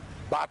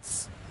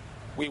 but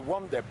we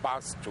want the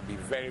bus to be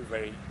very,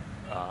 very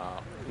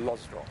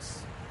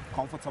luxurious.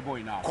 Comfortable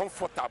enough.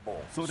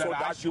 Comfortable. So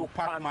that you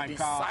can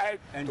decide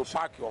to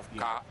park your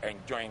car and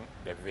join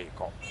the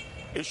vehicle.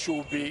 It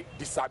should be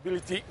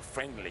disability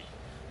friendly.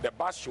 The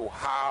bus should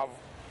have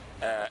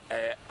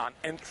an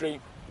entry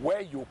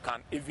where you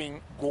can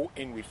even go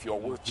in with your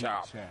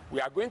wheelchair.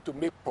 We are going to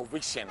make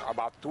provision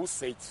about 2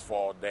 seats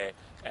for the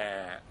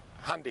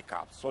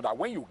handicapped, so that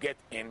when you get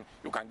in,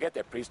 you can get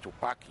a place to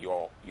park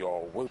your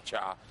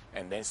wheelchair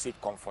and then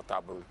sit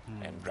comfortable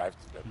and drive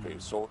to the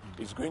place. So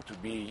it's going to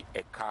be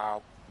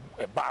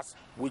a bus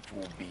which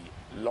will be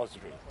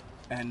luxury.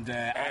 And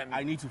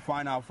I need to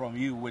find out from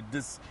you, with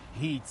this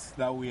heat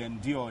that we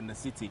endure in the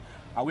city,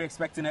 are we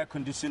expecting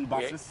air-conditioned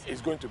buses?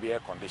 It's going to be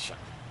air-conditioned.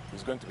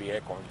 is going to be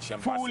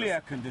air-conditioned Fully buses.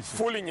 air-conditioned.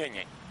 Fully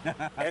nyenye.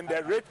 And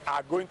the rates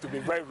are going to be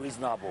very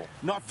reasonable.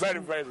 Not very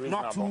reasonable.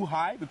 reasonable. Not too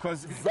high,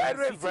 because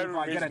very if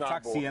I get a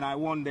taxi and I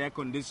want the air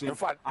condition, in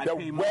fact, I the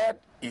pay word more.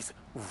 is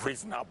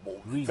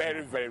reasonable.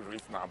 Very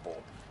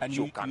reasonable. And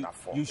you can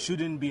afford. You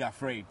shouldn't be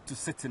afraid to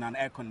sit in an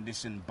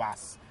air-conditioned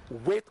bus.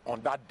 Wait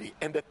on that day,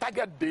 and the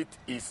target date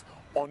is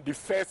on the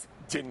 1st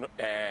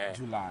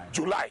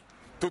July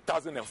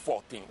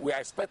 2014. We are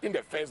expecting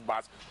the first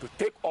bus to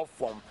take off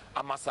from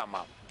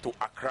Amasama to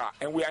Accra,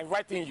 and we are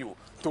inviting you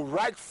to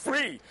ride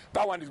free.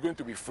 That one is going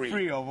to be free.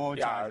 Free of all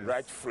charges. Yeah,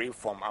 ride free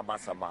from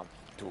Amasama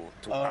to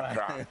all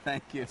Accra. Right.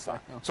 Thank you, sir.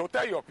 So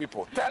tell your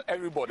people, tell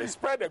everybody,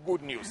 spread the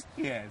good news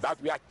that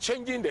we are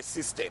changing the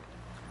system.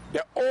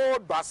 The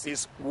old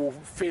buses will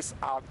phase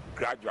out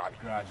gradually.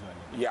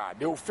 Yeah,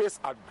 they will phase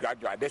out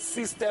gradually. The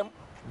system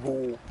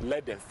will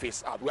let them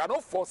phase out. We are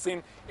not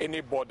forcing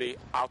anybody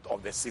out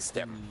of the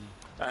system.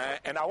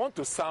 And I want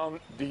to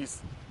sound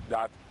this,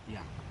 that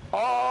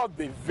all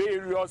the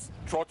various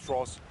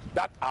trotros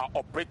that are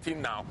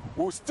operating now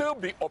will still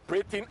be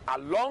operating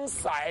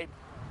alongside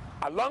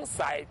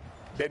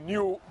the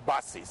new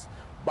buses.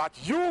 But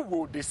you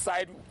will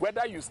decide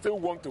whether you still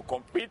want to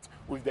compete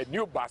with the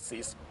new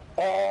buses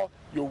or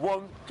you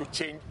want to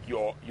change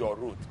your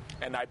route.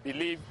 And I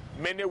believe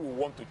many will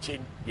want to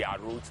change their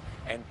routes,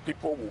 and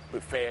people will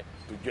prefer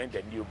to join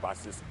the new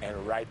buses and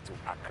ride to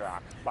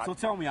Accra. But so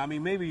tell me, I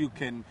mean, maybe you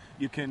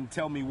can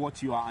tell me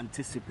what you are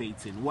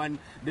anticipating when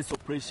this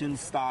operation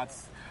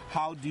starts.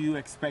 How do you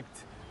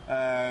expect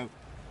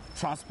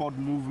transport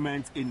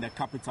movement in the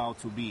capital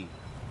to be?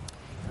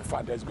 In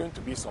fact, there's going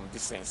to be some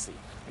decency.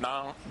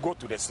 Now, go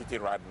to the city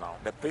right now.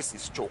 The place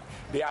is choked.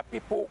 There are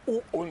people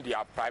who own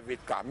their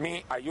private car.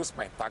 Me, I use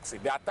my taxi.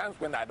 There are times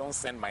when I don't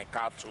send my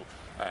car to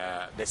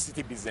the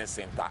city business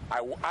center.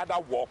 I will either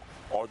walk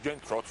or join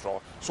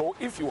trotro. So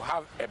if you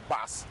have a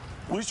bus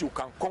which you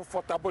can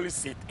comfortably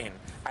sit in,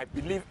 I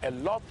believe a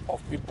lot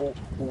of people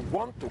will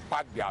want to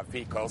park their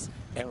vehicles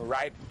and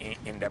ride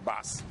in the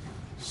bus.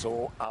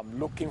 So I'm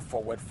looking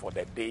forward for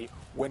the day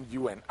when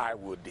you and I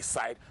will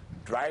decide,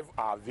 drive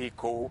our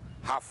vehicle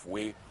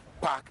halfway,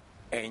 park,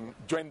 and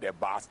join the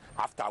bus.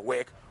 After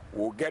work,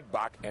 we'll get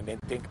back and then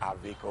take our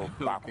vehicle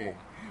back home.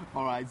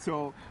 All right,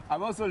 so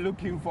I'm also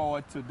looking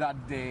forward to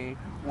that day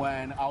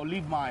when I'll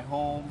leave my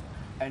home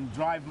and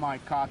drive my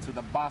car to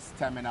the bus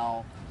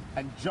terminal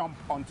and jump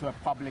onto a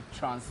public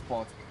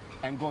transport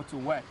and go to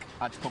work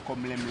at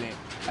Kokomlemle.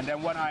 And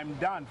then when I'm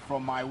done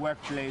from my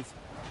workplace,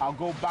 I'll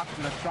go back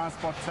to the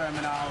transport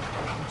terminal,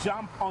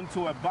 jump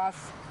onto a bus,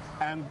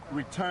 and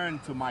return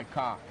to my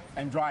car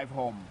and drive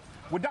home.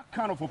 With that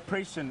kind of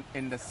operation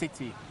in the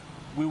city,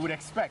 we would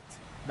expect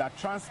that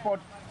transport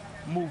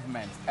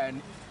movement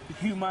and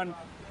human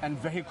and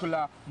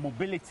vehicular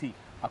mobility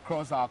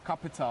across our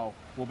capital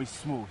will be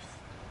smooth.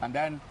 And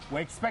then we're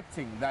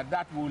expecting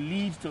that will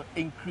lead to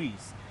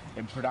increase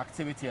in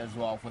productivity as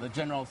well for the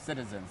general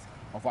citizens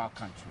of our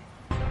country.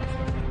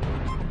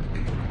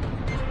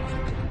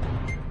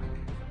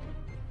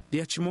 The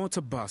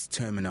Achimota bus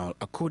terminal,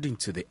 according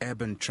to the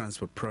Urban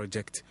Transport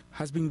Project,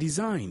 has been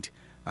designed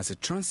as a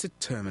transit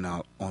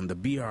terminal on the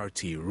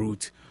BRT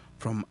route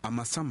from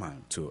Amasama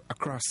to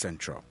Accra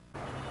Central.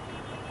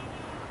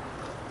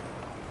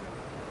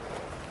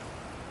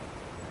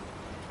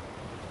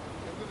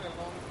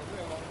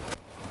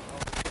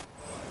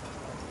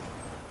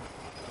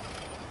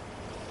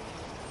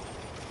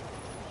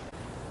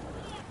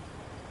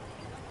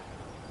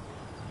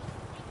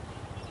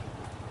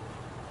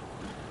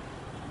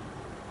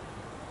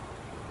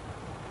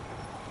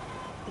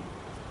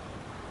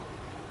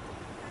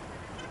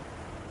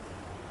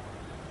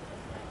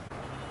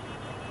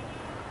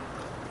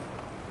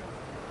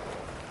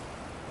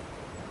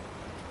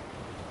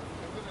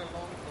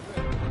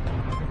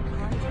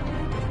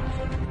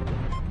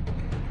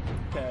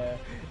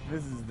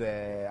 This is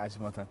the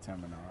Achimota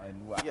terminal,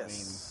 and Yes. I mean,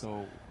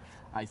 so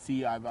I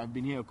see. I've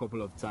been here a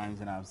couple of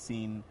times, and I've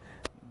seen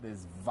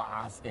this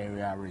vast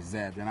area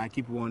reserved, and I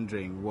keep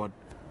wondering what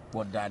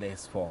that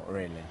is for,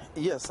 really.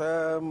 Yes,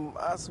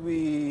 as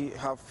we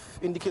have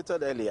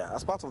indicated earlier,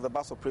 as part of the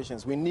bus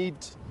operations, we need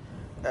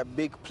a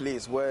big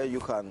place where you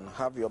can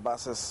have your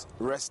buses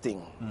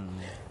resting,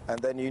 and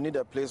then you need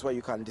a place where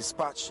you can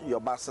dispatch your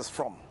buses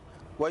from.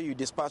 Where you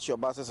dispatch your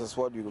buses is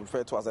what you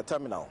refer to as a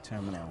terminal.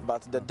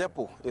 But the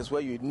depot is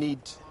where you need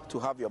to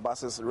have your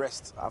buses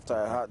rest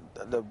after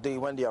the day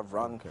when they have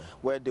run,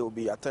 where they will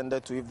be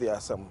attended to if there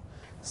are some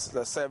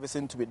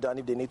servicing to be done,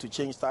 if they need to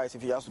change tires,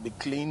 if it has to be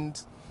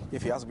cleaned,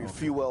 if it has to be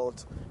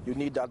fueled, you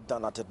need that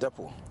done at a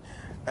depot.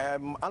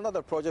 Under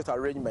the project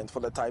arrangement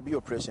for the Type B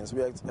operations,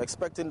 we are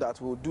expecting that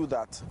we'll do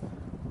that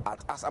at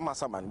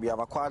Amasaman. We have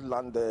acquired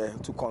land there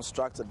to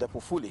construct a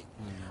depot fully.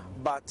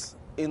 But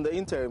in the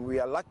interim, we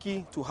are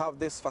lucky to have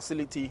this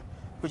facility,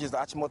 which is the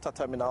Achimota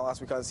terminal.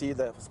 As we can see,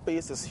 the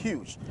space is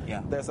huge.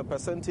 There's a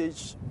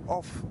percentage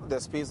of the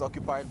space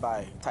occupied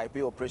by Type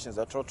A operations,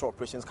 the trotro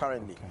operations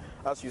currently,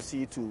 as you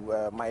see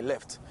to my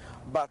left.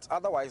 But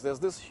otherwise, there's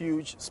this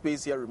huge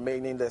space here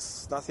remaining.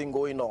 There's nothing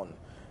going on.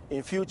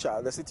 in future,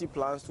 the city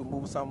plans to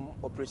move some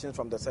operations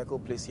from the Circle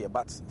Place here.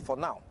 But for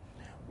now,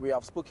 we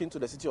have spoken to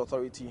the city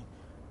authority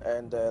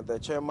and the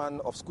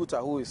chairman of Scooter,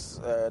 who is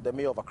the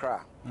mayor of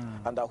Accra,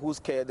 under whose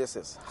care this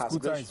is.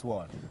 Scooter is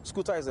what?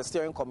 Scooter is the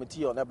steering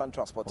committee on urban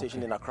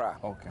transportation in Accra,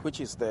 which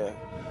is the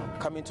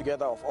coming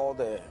together of all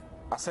the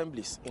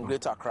assemblies in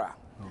Greater Accra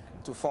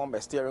to form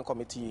a steering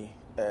committee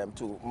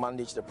to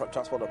manage the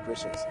transport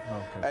operations.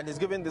 And he's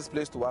given this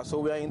place to us, so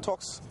we are in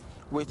talks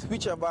with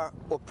whichever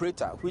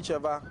operator,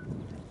 whichever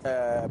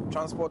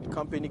transport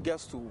company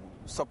gets to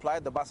supply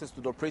the buses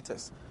to the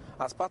operators.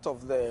 As part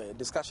of the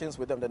discussions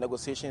with them, the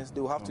negotiations, they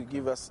will have to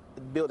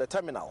build a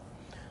terminal,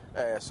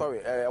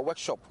 a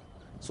workshop,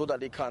 so that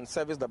they can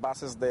service the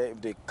buses there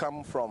if they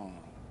come from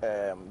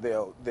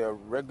their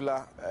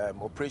regular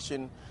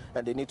operation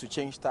and they need to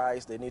change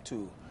tires, they need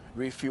to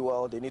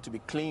refuel, they need to be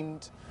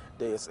cleaned,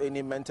 there's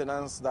any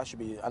maintenance that should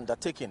be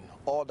undertaken,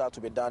 all that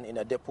to be done in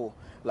a depot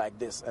like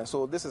this. And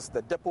so this is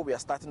the depot we are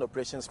starting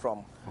operations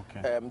from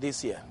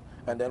this year.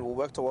 And then we'll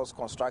work towards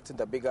constructing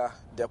the bigger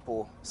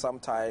depot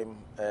sometime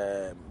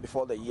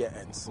before the year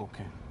ends.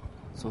 Okay.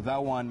 So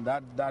that one,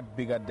 that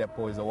bigger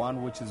depot is the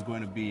one which is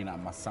going to be in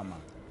Amasama.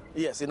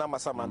 Yes, in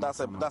Amasama.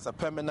 That's a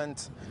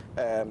permanent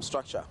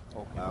structure.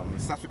 Okay.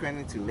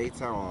 Subsequently to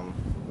later on,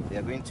 they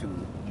are going to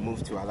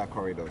move to other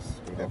corridors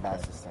with the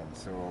bus system.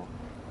 So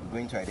we're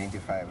going to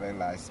identify a very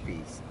large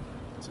space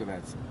so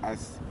that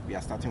as we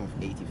are starting with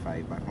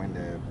 85, but when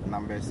the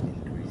numbers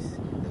increase,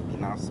 there will be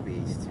enough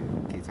space to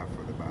cater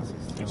for the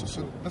buses.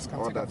 So this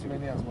can take as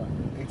many as what?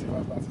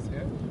 85 buses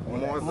here?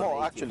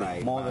 More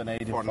actually. More than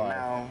 85. For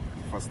now,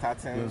 for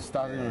starting... You're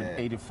starting with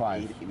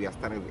 85. We are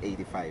starting with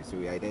 85. So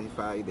we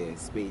identify the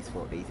space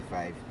for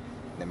 85,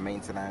 the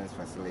maintenance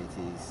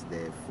facilities,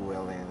 the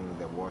fueling,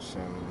 the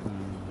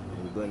washing.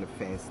 We're going to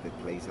fence the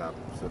place up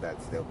so that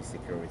there will be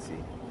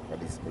security for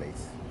this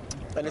place.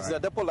 And it's in a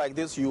depot like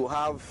this, you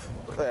have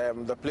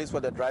the place where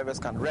the drivers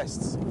can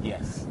rest.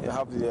 Yes. You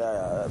have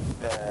an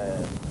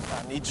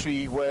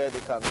eatery where they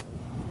can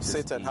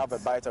sit and have a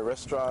bite, a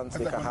restaurant.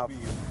 They can have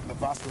the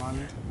bus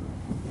land.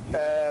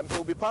 It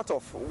will be part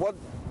of what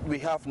we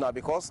have now,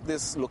 because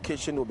this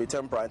location will be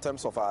temporary in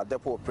terms of our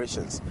depot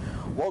operations.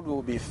 What we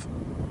will be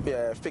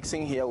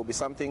fixing here will be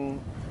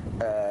something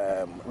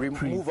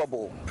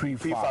removable,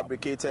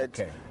 prefabricated.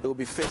 Okay. It will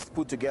be fixed,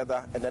 put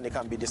together, and then it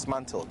can be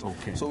dismantled.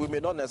 Okay. So we may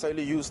not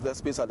necessarily use the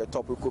space at the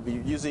top. We could be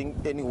using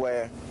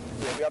anywhere.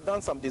 Yeah, we have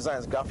done some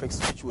designs,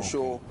 graphics, which will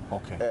show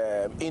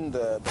in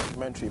the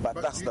documentary, but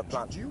that's the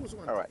plan.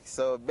 All right.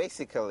 So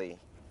basically,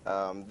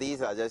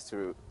 these are just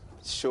to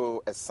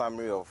show a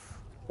summary of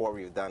what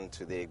we've done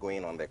today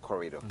going on the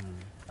corridor.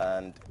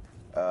 And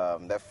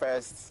the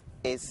first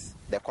is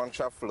the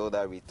contract flow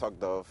that we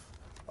talked of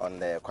on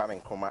the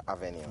Kwame Nkrumah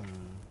Avenue,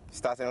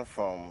 starting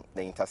from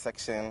the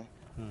intersection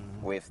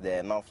with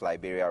the North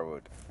Liberia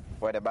Road,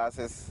 where the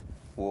buses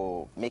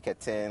will make a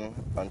turn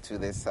onto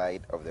this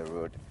side of the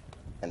road,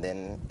 and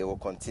then it will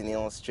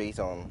continue straight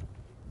on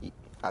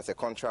as a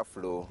contract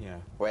flow,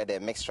 where the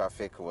mixed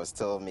traffic will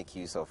still make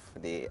use of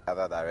the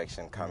other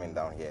direction coming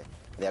down here.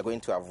 They are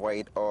going to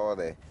avoid all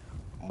the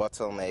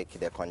bottleneck,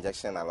 the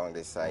congestion along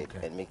this side,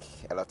 and make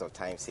a lot of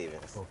time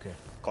savings.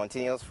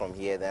 Continues from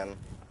here, then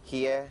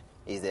here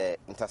is the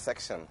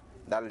intersection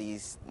that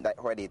leads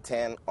where they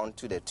turn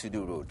onto the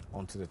Tudu Road.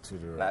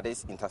 Now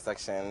this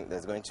intersection,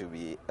 there's going to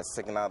be a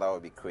signal that will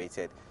be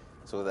created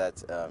so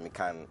that we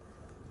can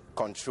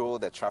control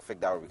the traffic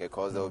that will be,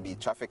 because there will be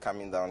traffic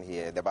coming down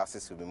here, the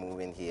buses will be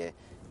moving here,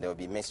 there will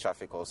be mixed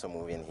traffic also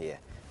moving here,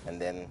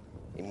 and then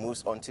it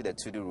moves onto the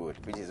Tudu Road,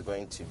 which is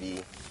going to be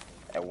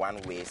a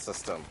one-way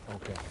system.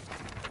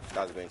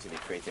 That's going to be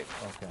created.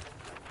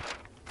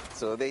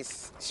 So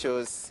this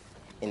shows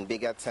in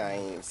bigger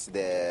times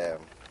the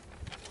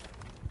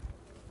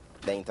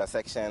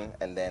intersection,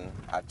 and then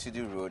at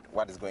Tudu Road,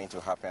 what is going to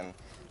happen?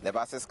 The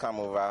buses come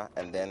over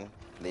and then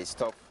they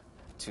stop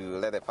to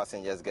let the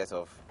passengers get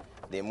off.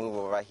 They move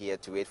over here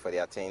to wait for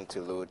their turn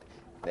to load.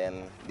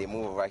 Then they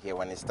move over here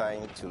when it's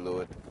time to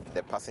load.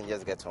 The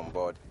passengers get on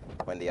board.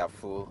 When they are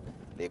full,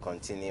 they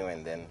continue,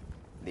 and then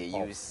they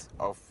use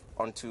off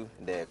onto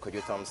the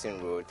Kojo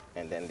Thompson Road,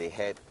 and then they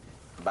head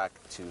back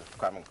to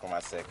Kwame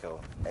Nkrumah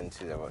Circle and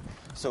to the road.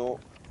 So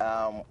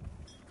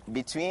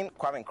between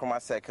Kwame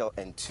Nkrumah Circle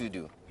and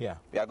Tudu,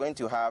 we are going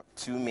to have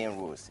two main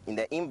roads. In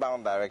the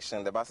inbound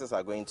direction, the buses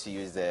are going to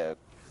use the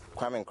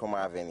Kwame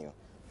Nkrumah Avenue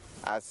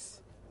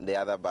as the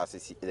other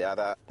buses, the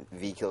other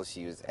vehicles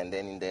use, and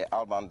then in the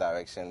outbound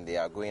direction, they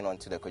are going on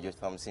to the Kojo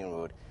Thompson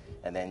Road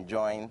and then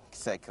join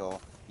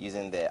Circle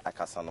using the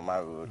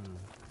Akasanoma Road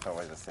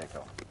towards the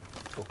Circle.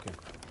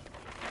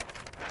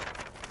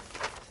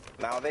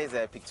 Now there's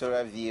a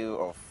pictorial view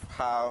of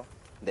how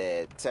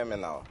the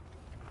terminal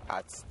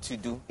at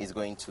Tudu is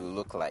going to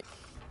look like.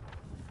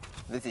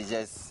 This is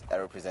just a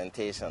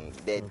representation.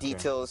 The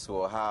details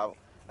will have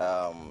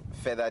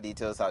further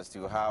details as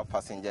to how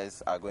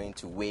passengers are going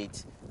to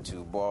wait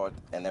to board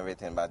and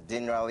everything, but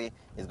generally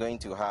it's going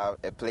to have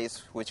a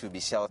place which will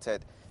be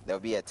sheltered. There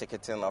will be a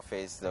ticketing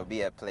office, there will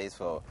be a place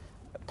for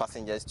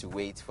passengers to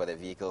wait for the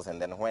vehicles,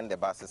 and then when the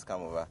buses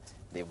come over,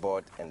 they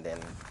board and then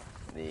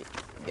they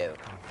get.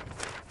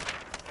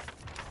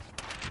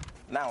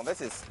 Now,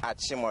 this is at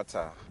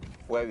Chimota,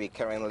 where we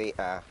currently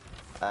are,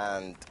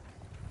 and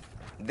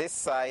this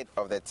side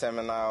of the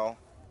terminal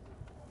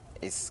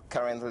is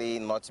currently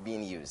not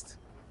being used.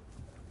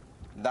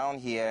 Down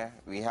here,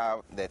 we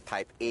have the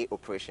Type A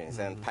operations,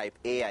 and Type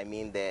A, I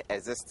mean the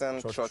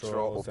existing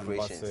trotro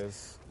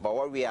operations. But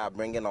what we are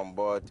bringing on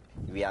board,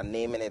 we are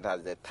naming it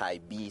as the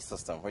Type B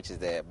system, which is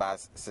the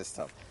bus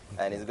system.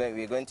 And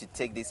we're going to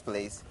take this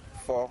place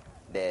for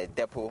the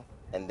depot,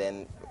 and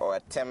then our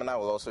terminal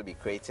will also be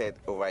created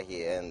over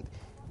here. And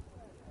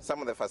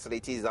some of the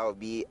facilities that will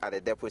be at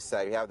the depot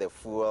side, we have the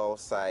fuel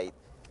side,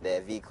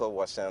 the vehicle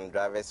washing,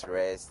 driver's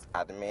rest,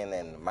 admin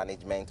and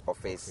management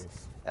office,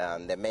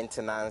 the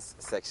maintenance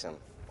section.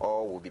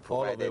 All will be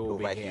provided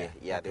over here.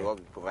 Yeah, they will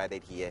be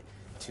provided here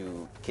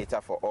to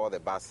cater for all the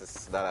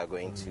buses that are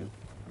going to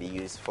be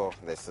used for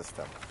the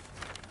system.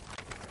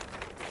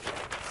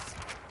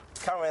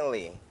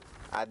 Currently,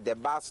 at the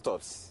bus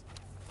stops,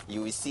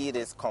 you will see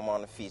this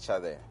common feature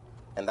there,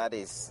 and that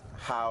is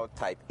how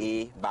Type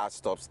A bus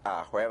stops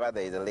are. Wherever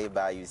there is a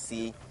lay-by, you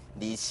see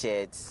these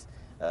sheds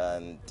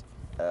and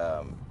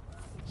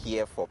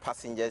here for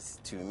passengers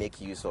to make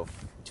use of,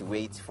 to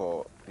wait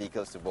for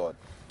vehicles to board.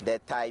 The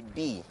Type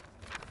B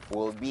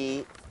will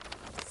be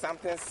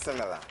something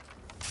similar,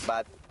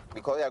 but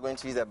because we are going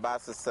to use a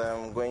bus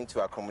system, going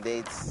to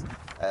accommodate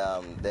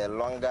the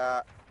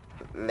longer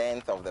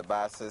length of the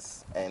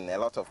buses and a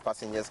lot of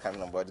passengers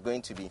coming on board, it's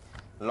going to be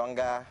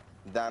longer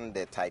than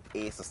the Type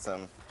A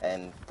system,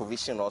 and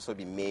provision will also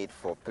be made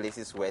for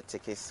places where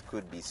tickets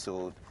could be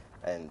sold,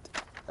 and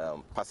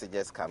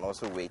passengers can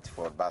also wait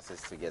for buses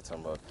to get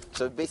on board.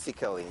 So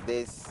basically,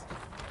 this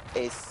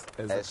is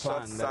a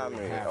short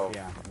summary of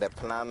the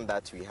plan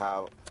that we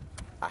have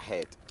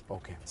ahead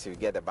to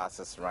get the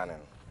buses running.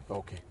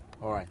 Okay.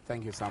 All right.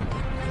 Thank you, Sam.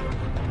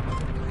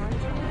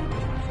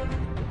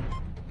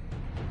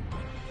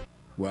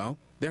 Well,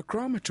 the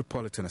Accra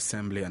Metropolitan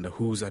Assembly and the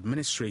whose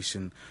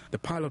administration the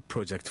pilot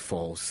project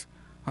falls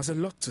has a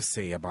lot to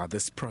say about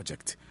this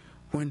project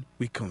when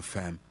we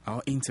confirm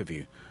our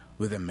interview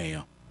with the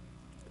mayor.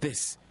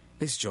 This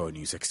is Joy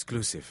News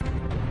Exclusive.